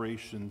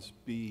operations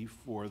be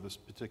for this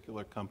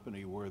particular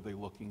company? Where are they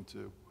looking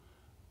to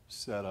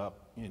set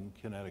up in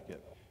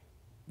Connecticut?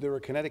 They're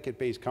a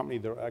Connecticut-based company.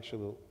 They're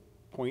actually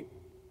Point.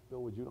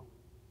 Bill, would you know?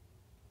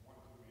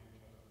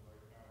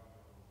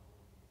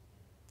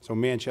 So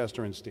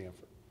Manchester and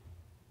Stamford.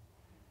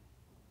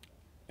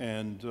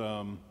 And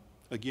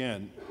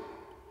again,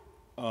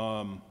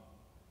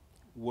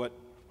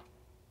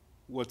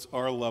 what's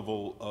our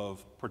level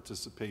of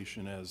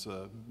participation as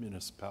a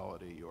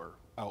municipality or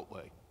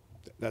outlay?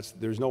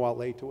 There's no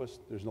outlay to us.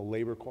 There's no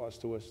labor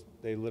cost to us.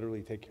 They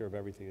literally take care of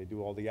everything. They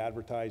do all the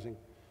advertising.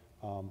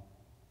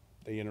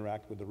 They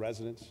interact with the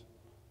residents.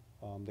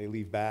 They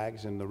leave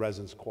bags, and the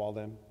residents call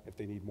them if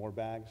they need more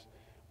bags.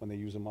 When they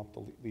use them up,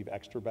 they'll leave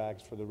extra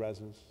bags for the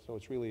residents. So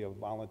it's really a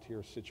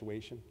volunteer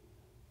situation.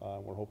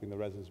 We're hoping the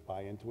residents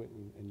buy into it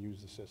and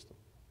use the system.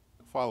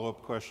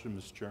 Follow-up question,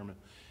 Mr. Chairman.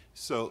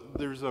 So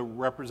there's a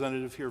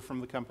representative here from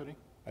the company?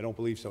 I don't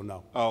believe so,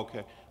 no. Oh,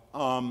 okay.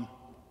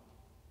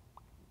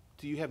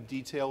 Do you have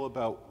detail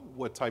about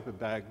what type of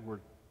bag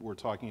we're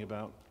talking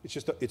about?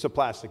 It's a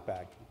plastic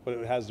bag, but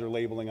it has their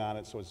labeling on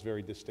it, so it's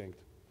very distinct.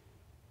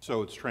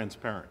 So it's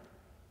transparent?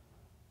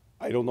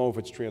 I don't know if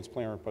it's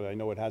transparent, but I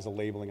know it has a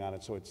labeling on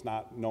it, so it's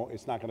not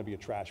going to be a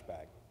trash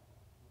bag.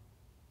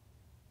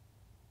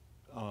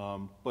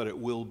 But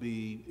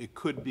it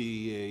could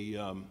be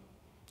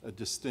a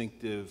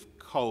distinctive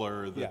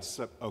color that's,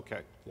 yes.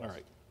 Okay, yes. All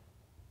right.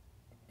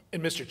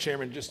 And Mr.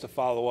 Chairman, just to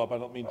follow up, I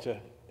don't mean to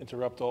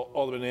interrupt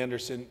Alderman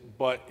Anderson,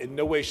 but in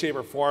no way, shape,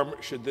 or form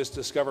should this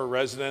discover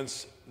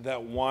residents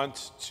that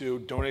want to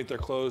donate their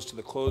clothes to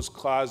the clothes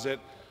closet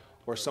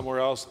or somewhere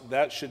else.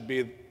 That should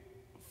be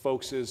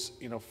folks'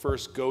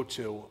 first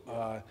go-to.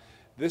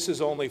 This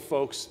is only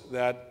folks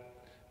that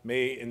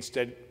may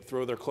instead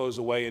throw their clothes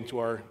away into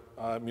our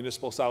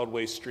municipal solid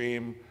waste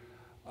stream.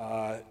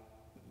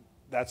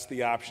 That's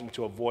the option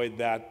to avoid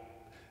that.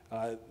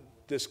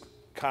 This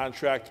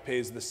contract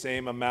pays the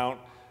same amount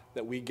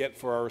that we get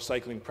for our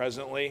recycling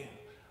presently,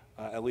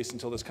 at least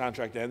until this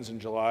contract ends in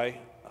July.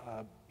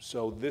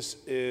 So this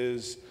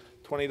is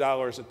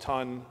 $20 a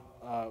ton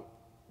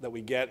that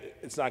we get.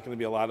 It's not going to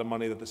be a lot of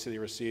money that the city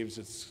receives.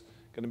 It's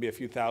going to be a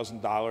few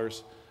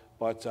 $1,000s,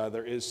 but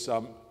there is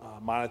some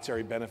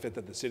monetary benefit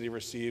that the city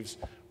receives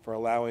for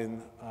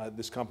allowing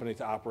this company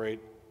to operate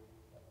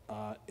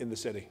in the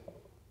city.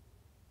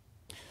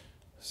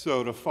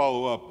 So to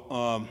follow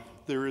up,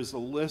 there is a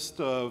list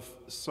of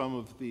some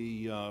of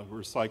the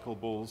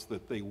recyclables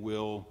that they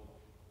will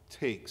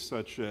take,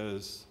 such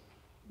as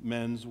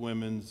men's,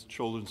 women's,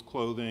 children's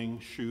clothing,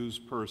 shoes,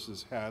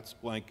 purses, hats,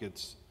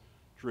 blankets,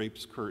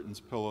 drapes, curtains,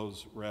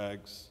 pillows,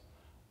 rags,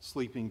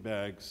 sleeping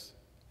bags,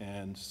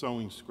 and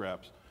sewing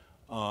scraps.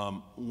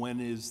 When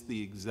is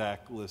the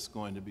exact list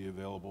going to be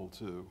available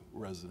to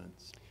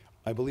residents?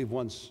 I believe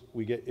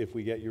if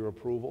we get your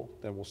approval,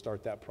 then we'll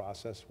start that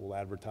process. We'll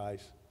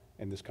advertise,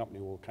 and this company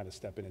will kind of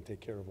step in and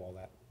take care of all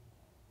that.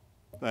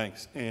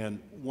 Thanks. And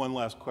one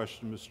last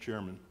question, Mr.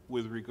 Chairman,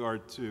 with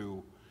regard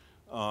to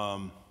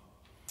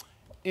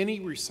any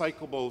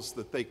recyclables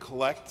that they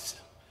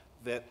collect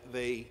that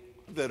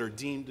are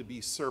deemed to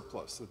be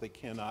surplus, that they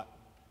cannot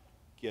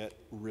get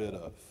rid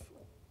of.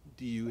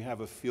 do you have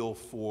a feel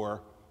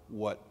for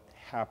what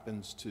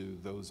happens to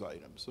those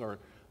items? Are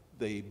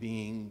they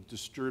being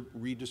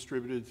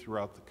redistributed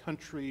throughout the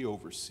country,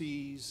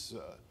 overseas?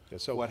 Yeah,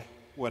 so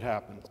what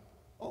happens?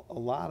 a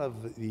lot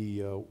of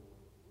the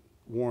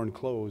worn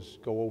clothes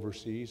go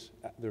overseas.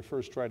 They're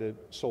first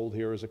sold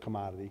here as a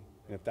commodity,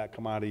 and if that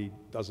commodity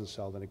doesn't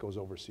sell, then it goes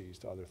overseas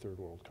to other third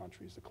world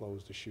countries, the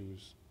clothes, the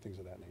shoes, things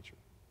of that nature.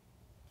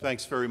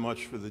 Thanks very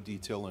much for the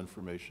detailed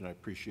information. I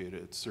appreciate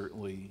it. It's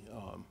certainly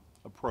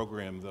a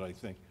program that I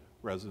think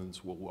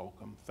residents will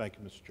welcome. Thank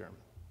you, Mr. Chairman.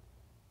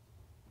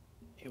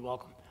 You're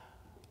welcome.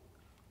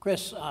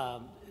 Chris, I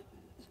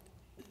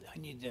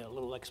need a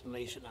little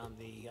explanation on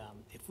the,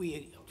 if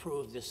we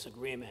approve this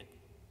agreement,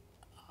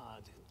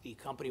 the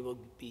company will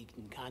be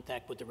in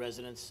contact with the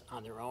residents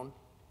on their own?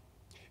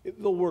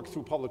 They'll work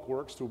through Public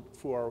Works, through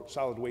our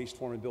solid waste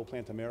foreman, Bill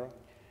Plantamera,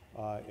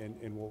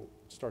 and we'll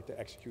start to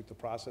execute the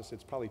process.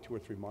 It's probably 2 or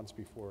 3 months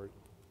before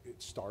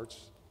it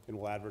starts, and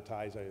we'll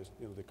advertise,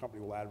 the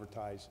company will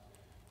advertise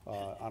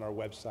on our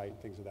website,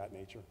 things of that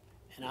nature.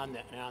 And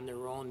on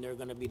their own, they're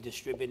going to be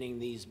distributing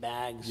these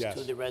bags Yes.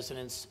 to the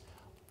residents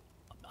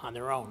on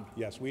their own?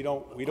 Yes, we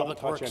don't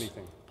touch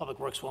anything.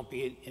 Public Works won't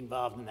be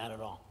involved in that at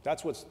all?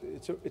 That's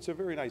it's a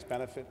very nice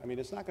benefit. I mean,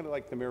 it's not going to,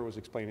 like the mayor was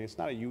explaining, it's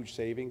not a huge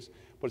savings,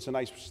 but it's a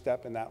nice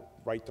step in that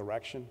right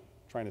direction,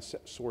 trying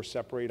to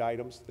separate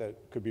items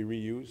that could be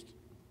reused.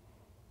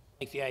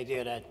 Like the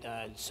idea that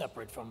it's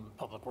separate from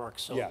Public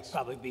Works, so Yes.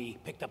 probably be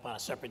picked up on a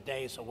separate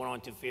day, so it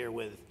won't interfere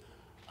with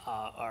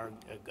our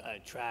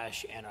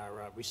trash and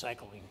our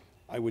recycling.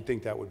 I would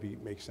think that would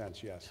make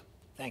sense, yes.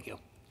 Thank you.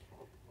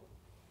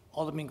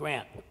 Alderman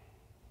Grant.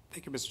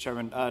 Thank you, Mr.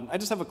 Chairman. I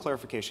just have a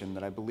clarification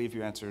that I believe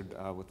you answered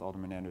with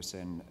Alderman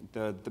Anderson.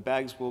 The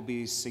bags will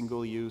be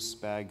single-use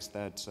bags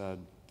that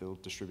they'll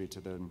distribute to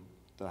the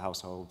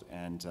household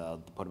and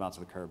put them out to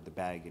the curb. The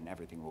bag and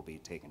everything will be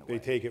taken away.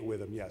 They take it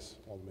with them, yes,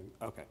 Alderman.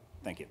 Okay,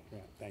 thank you. Yeah,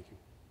 thank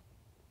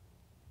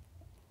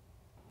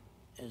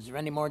you. Is there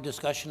any more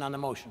discussion on the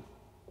motion?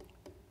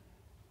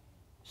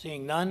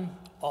 Seeing none,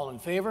 all in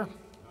favor?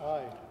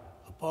 Aye.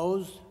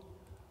 Opposed?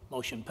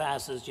 Motion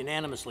passes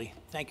unanimously.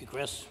 Thank you,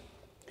 Chris.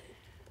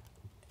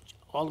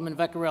 Alderman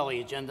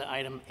Vecchiarelli, agenda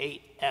item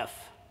 8F.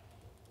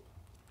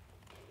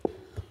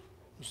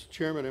 Mr.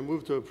 Chairman, I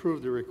move to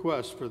approve the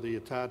request for the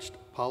attached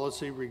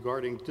policy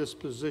regarding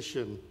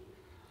disposition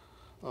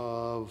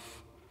of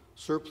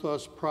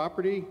surplus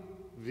property,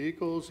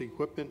 vehicles,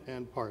 equipment,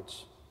 and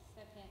parts.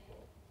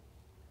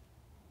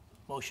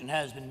 Motion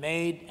has been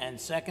made and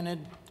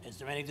seconded. Is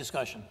there any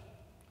discussion?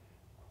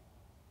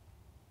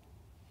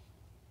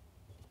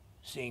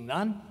 Seeing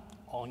none,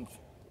 Alderman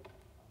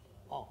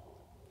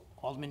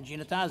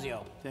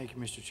Giannattasio. Thank you,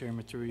 Mr.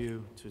 Chairman. Through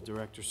you to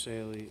Director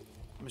Saley.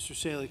 Mr.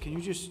 Saley, can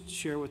you just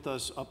share with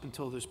us up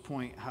until this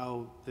point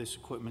how this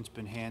equipment's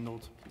been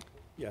handled?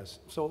 Yes,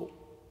 so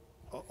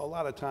a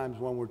lot of times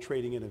when we're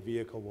trading in a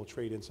vehicle, we'll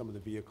trade in some of the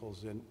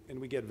vehicles, and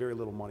we get very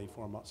little money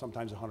for them,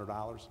 sometimes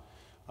 $100.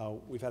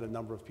 We've had a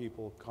number of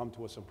people come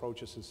to us,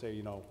 approach us and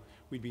say,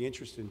 we'd be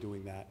interested in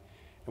doing that.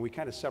 And we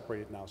kind of separate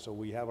it now. So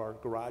we have our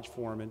garage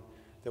foreman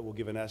that will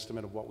give an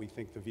estimate of what we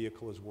think the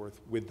vehicle is worth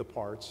with the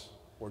parts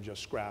or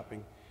just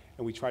scrapping.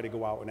 And we try to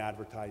go out and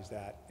advertise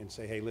that and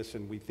say, hey,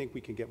 listen, we think we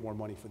can get more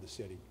money for the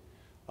city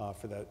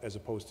for that, as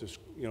opposed to,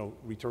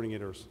 returning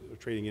it or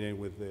trading it in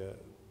with the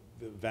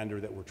vendor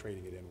that we're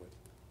trading it in with.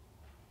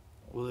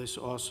 Will this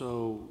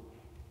also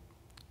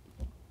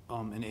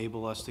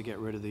enable us to get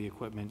rid of the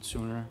equipment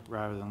sooner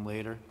rather than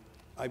later?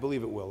 I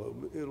believe it will.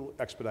 It'll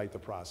expedite the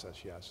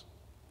process, yes.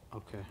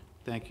 Okay,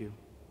 thank you.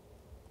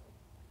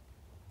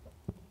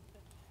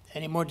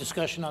 Any more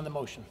discussion on the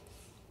motion?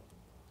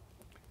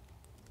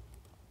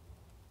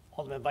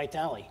 Alderman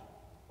Vitale.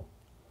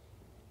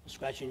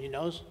 Scratching your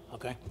nose?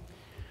 Okay.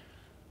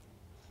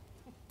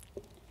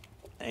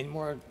 Any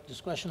more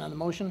discussion on the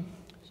motion?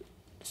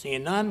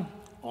 Seeing none,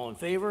 all in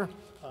favor?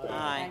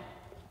 Aye.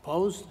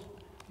 Opposed?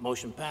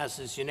 Motion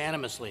passes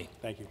unanimously.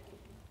 Thank you.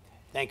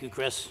 Thank you,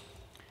 Chris.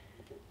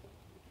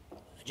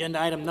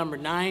 Agenda item number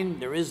 9,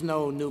 there is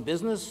no new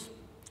business.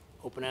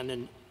 Open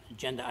on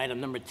agenda item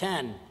number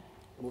 10,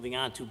 moving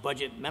on to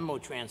budget memo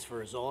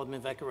transfers.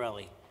 Alderman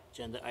Vecchiarelli,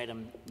 agenda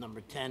item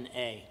number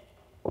 10A.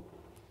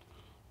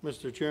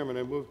 Mr. Chairman,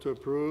 I move to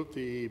approve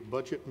the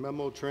budget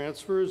memo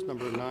transfers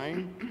number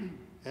 9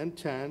 and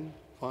 10,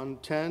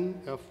 Fund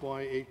 10,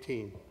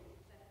 FY18.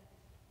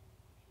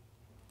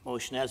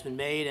 Motion has been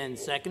made and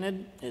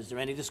seconded. Is there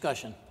any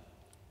discussion?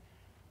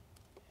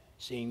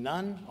 Seeing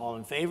none, all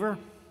in favor?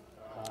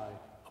 Aye.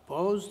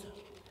 Opposed?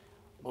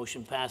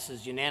 Motion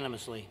passes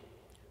unanimously.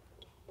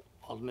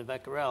 Alderman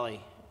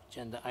Vecchiarelli,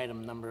 agenda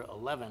item number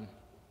 11.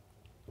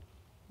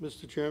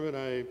 Mr. Chairman,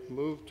 I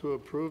move to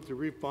approve the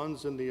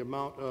refunds in the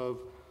amount of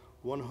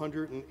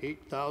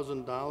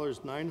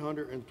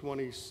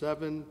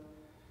 $108,927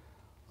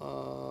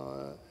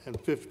 and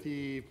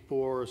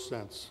 54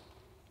 cents.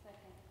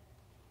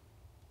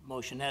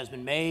 Motion has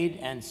been made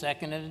and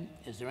seconded.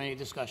 Is there any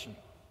discussion?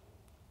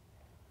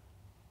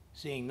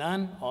 Seeing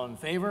none, all in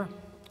favor?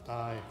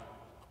 Aye.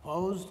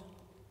 Opposed?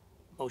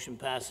 Motion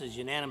passes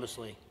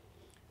unanimously.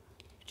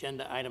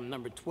 Agenda item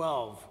number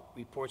 12,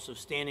 reports of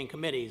standing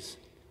committees.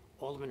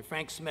 Alderman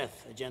Frank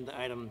Smith, agenda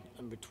item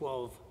number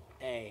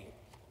 12A,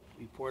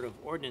 report of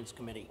ordinance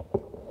committee.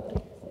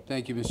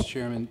 Thank you, Mr.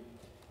 Chairman.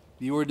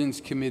 The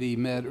Ordinance Committee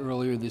met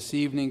earlier this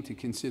evening to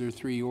consider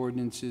 3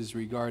 ordinances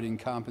regarding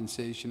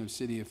compensation of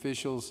city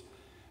officials.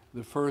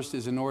 The first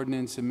is an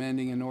ordinance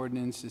amending an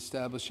ordinance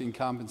establishing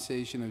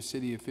compensation of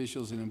city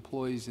officials and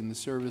employees in the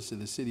service of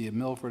the City of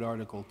Milford,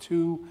 Article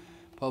 2,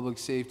 Public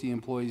Safety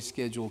Employees,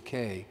 Schedule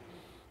K.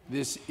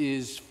 This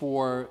is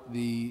for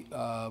the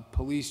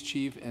police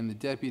chief and the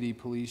deputy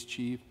police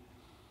chief.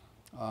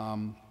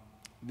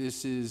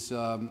 This is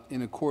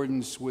in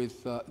accordance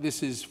with,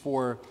 this is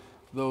for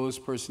those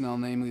personnel,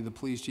 namely the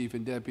police chief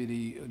and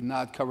deputy,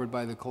 not covered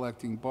by the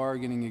collective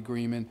bargaining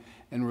agreement,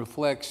 and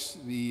reflects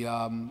the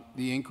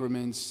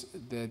increments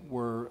that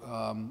were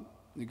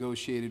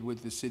negotiated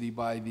with the city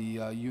by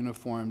the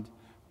uniformed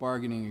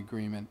bargaining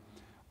agreement.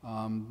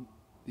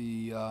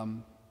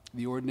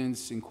 The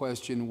ordinance in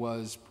question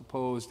was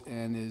proposed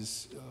and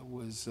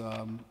was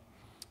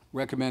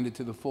recommended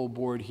to the full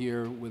board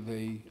here with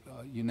a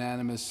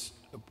unanimous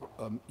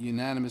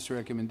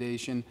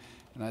recommendation,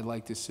 and I'd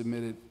like to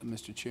submit it,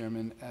 Mr.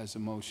 Chairman, as a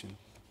motion.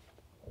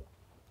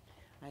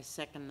 I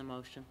second the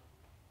motion.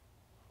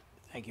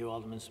 Thank you,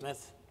 Alderman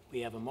Smith. We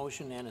have a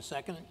motion and a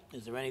second.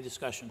 Is there any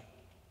discussion?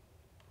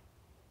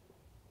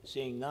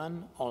 Seeing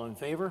none, all in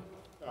favor?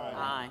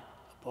 Aye.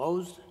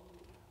 Opposed?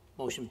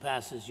 Motion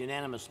passes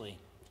unanimously.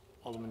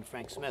 Alderman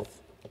Frank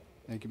Smith.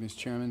 Thank you, Mr.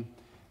 Chairman.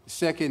 The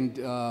second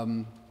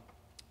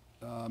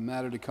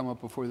matter to come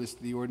up before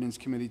the Ordinance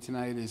Committee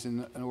tonight is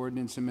an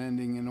ordinance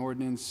amending an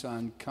ordinance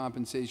on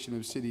compensation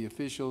of city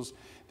officials.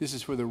 This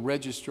is for the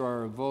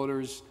Registrar of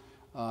Voters.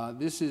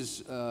 This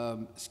is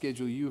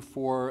Schedule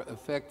U4,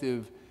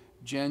 effective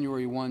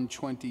January 1,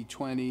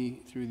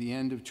 2020 through the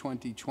end of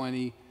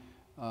 2020,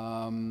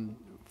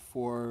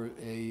 for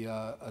a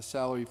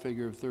salary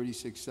figure of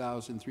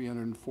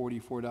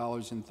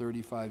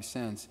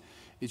 $36,344.35.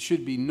 It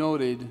should be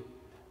noted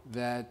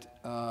that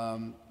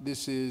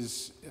this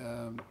is,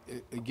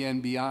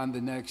 again, beyond the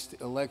next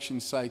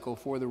election cycle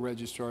for the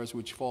registrars,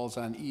 which falls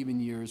on even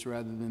years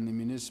rather than the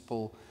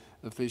municipal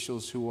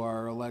officials who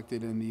are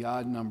elected in the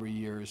odd number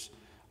years.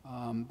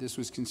 This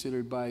was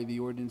considered by the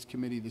Ordinance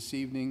Committee this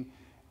evening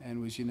and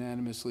was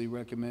unanimously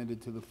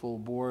recommended to the full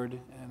board,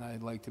 and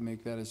I'd like to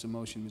make that as a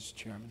motion, Mr.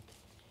 Chairman.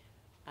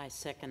 I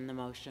second the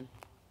motion.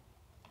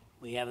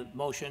 We have a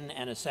motion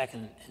and a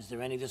second. Is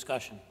there any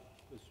discussion?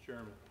 Mr.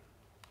 Chairman.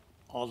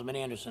 Alderman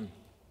Anderson.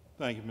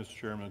 Thank you, Mr.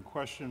 Chairman.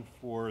 Question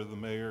for the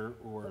mayor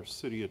or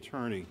city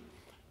attorney.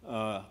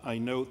 I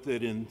note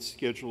that in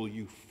Schedule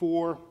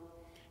U4,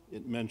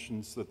 it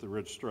mentions that the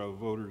Registrar of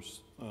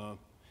Voters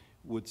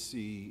would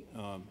see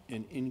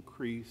an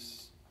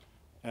increase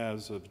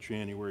as of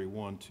January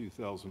 1,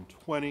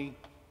 2020,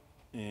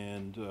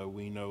 and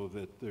we know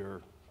that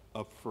they're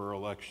up for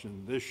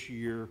election this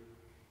year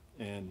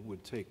and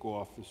would take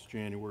office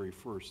January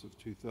 1st of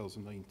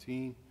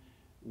 2019.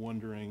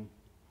 Wondering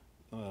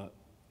the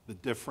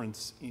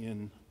difference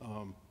in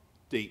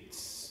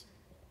dates.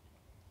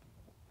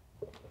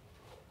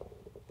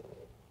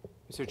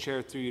 Mr.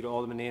 Chair, through you to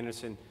Alderman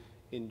Anderson,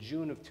 in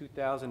June of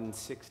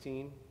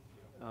 2016,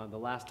 the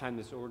last time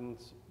this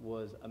ordinance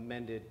was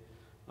amended,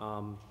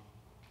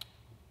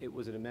 it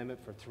was an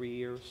amendment for 3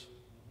 years.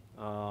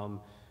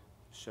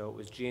 So it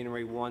was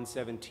January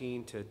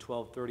 1/17 to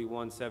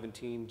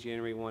 12/31/17,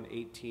 January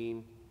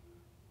 1/18,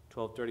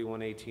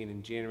 12/31/18,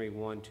 and January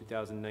 1,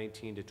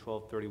 2019 to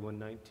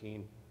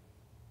 12/31/19.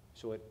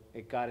 So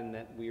it got in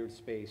that weird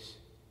space,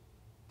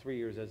 3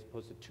 years as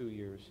opposed to 2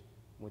 years,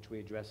 in which we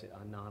address it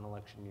on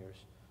non-election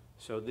years.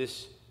 So the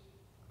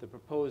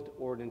proposed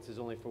ordinance is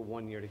only for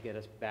 1 year to get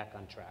us back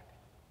on track.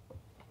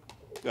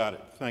 Got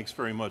it. Thanks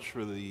very much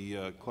for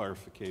the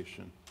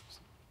clarification.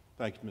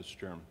 Thank you, Mr.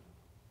 Chairman.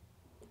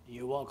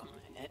 You're welcome.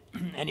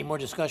 Any more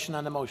discussion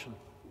on the motion?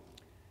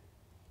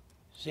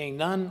 Seeing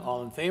none,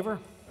 all in favor?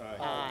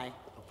 Aye.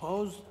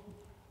 Opposed?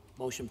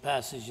 Motion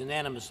passes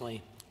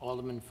unanimously.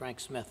 Alderman Frank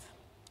Smith.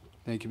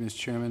 Thank you, Mr.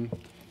 Chairman.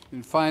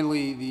 And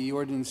finally, the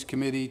Ordinance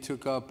Committee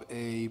took up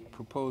a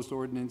proposed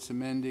ordinance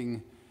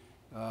amending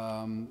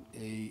a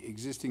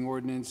existing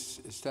ordinance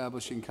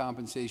establishing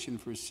compensation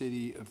for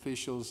city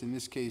officials, in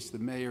this case, the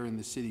mayor and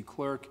the city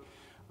clerk.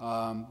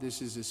 This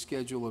is a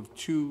schedule of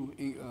 2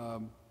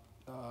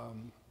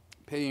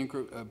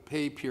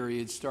 pay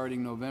periods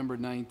starting November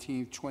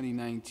 19th,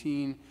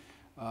 2019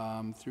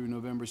 through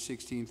November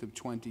 16th of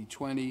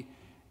 2020,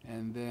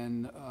 and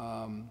then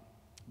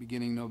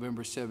beginning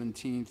November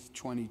 17th,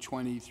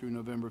 2020 through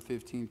November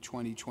 15th,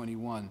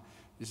 2021.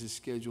 This is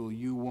Schedule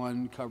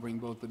U1 covering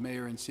both the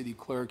mayor and city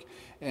clerk,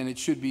 and it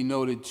should be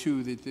noted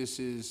too that this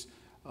is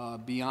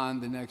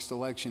beyond the next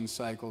election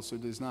cycle, so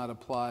it does not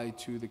apply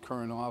to the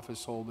current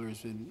office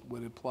holders and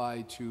would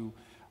apply to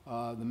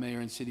the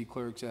mayor and city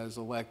clerks as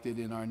elected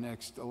in our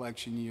next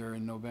election year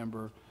in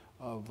November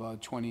of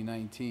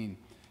 2019.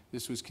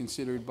 This was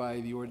considered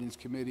by the Ordinance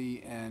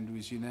Committee and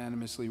was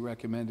unanimously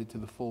recommended to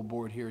the full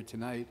board here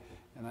tonight,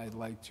 and I'd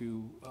like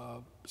to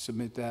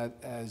submit that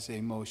as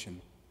a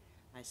motion.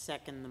 I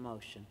second the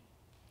motion.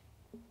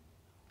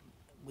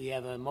 We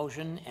have a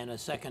motion and a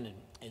second.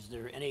 Is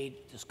there any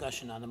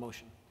discussion on the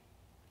motion?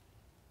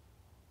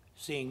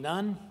 Seeing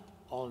none,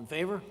 all in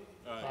favor?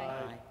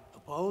 Aye.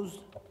 Opposed?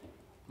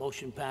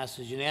 Motion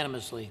passes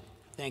unanimously.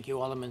 Thank you,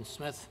 Alderman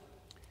Smith.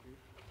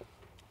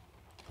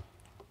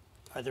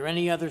 Are there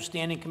any other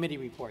standing committee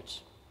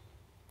reports?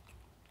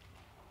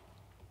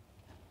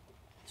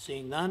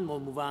 Seeing none, we'll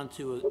move on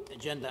to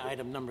agenda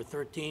item number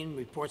 13,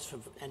 reports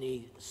from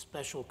any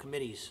special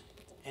committees.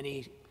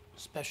 Any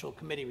special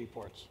committee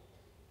reports?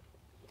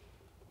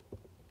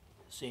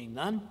 Seeing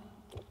none,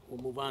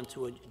 we'll move on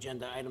to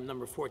agenda item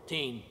number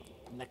 14.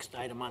 Next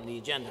item on the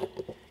agenda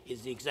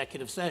is the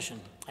executive session.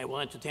 I will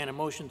entertain a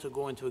motion to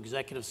go into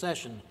executive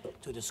session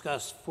to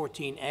discuss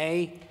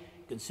 14A,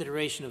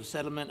 consideration of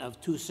settlement of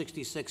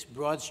 266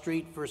 Broad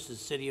Street versus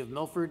City of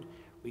Milford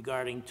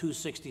regarding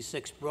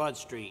 266 Broad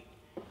Street.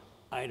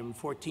 Item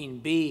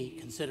 14B,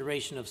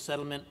 consideration of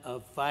settlement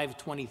of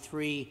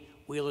 523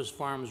 Wheelers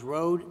Farms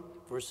Road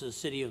versus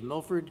City of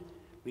Milford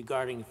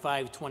regarding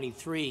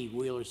 523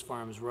 Wheelers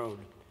Farms Road.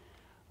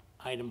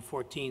 Item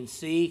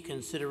 14C,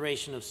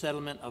 consideration of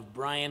settlement of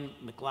Brian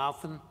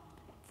McLaughlin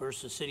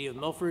versus City of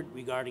Milford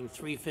regarding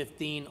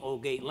 315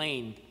 Old Gate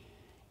Lane.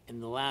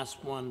 And the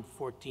last one,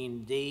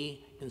 14D,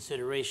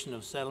 consideration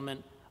of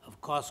settlement of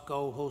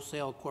Costco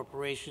Wholesale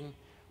Corporation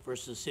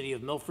versus City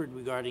of Milford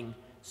regarding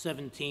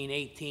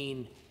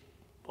 1718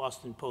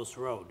 Boston Post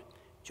Road.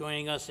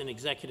 Joining us in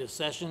executive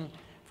session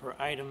for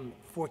item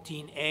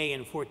 14A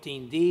and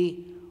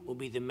 14D will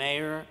be the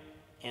mayor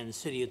and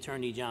City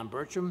Attorney John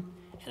Bertram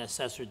and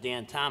Assessor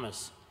Dan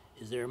Thomas.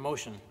 Is there a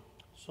motion?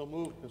 So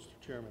moved, Mr.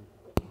 Chairman.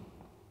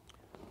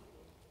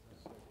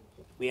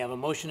 We have a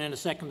motion and a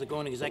second to go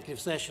into executive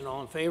session.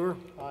 All in favor?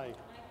 Aye.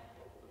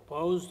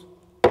 Opposed?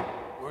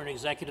 We're in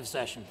executive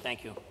session.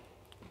 Thank you.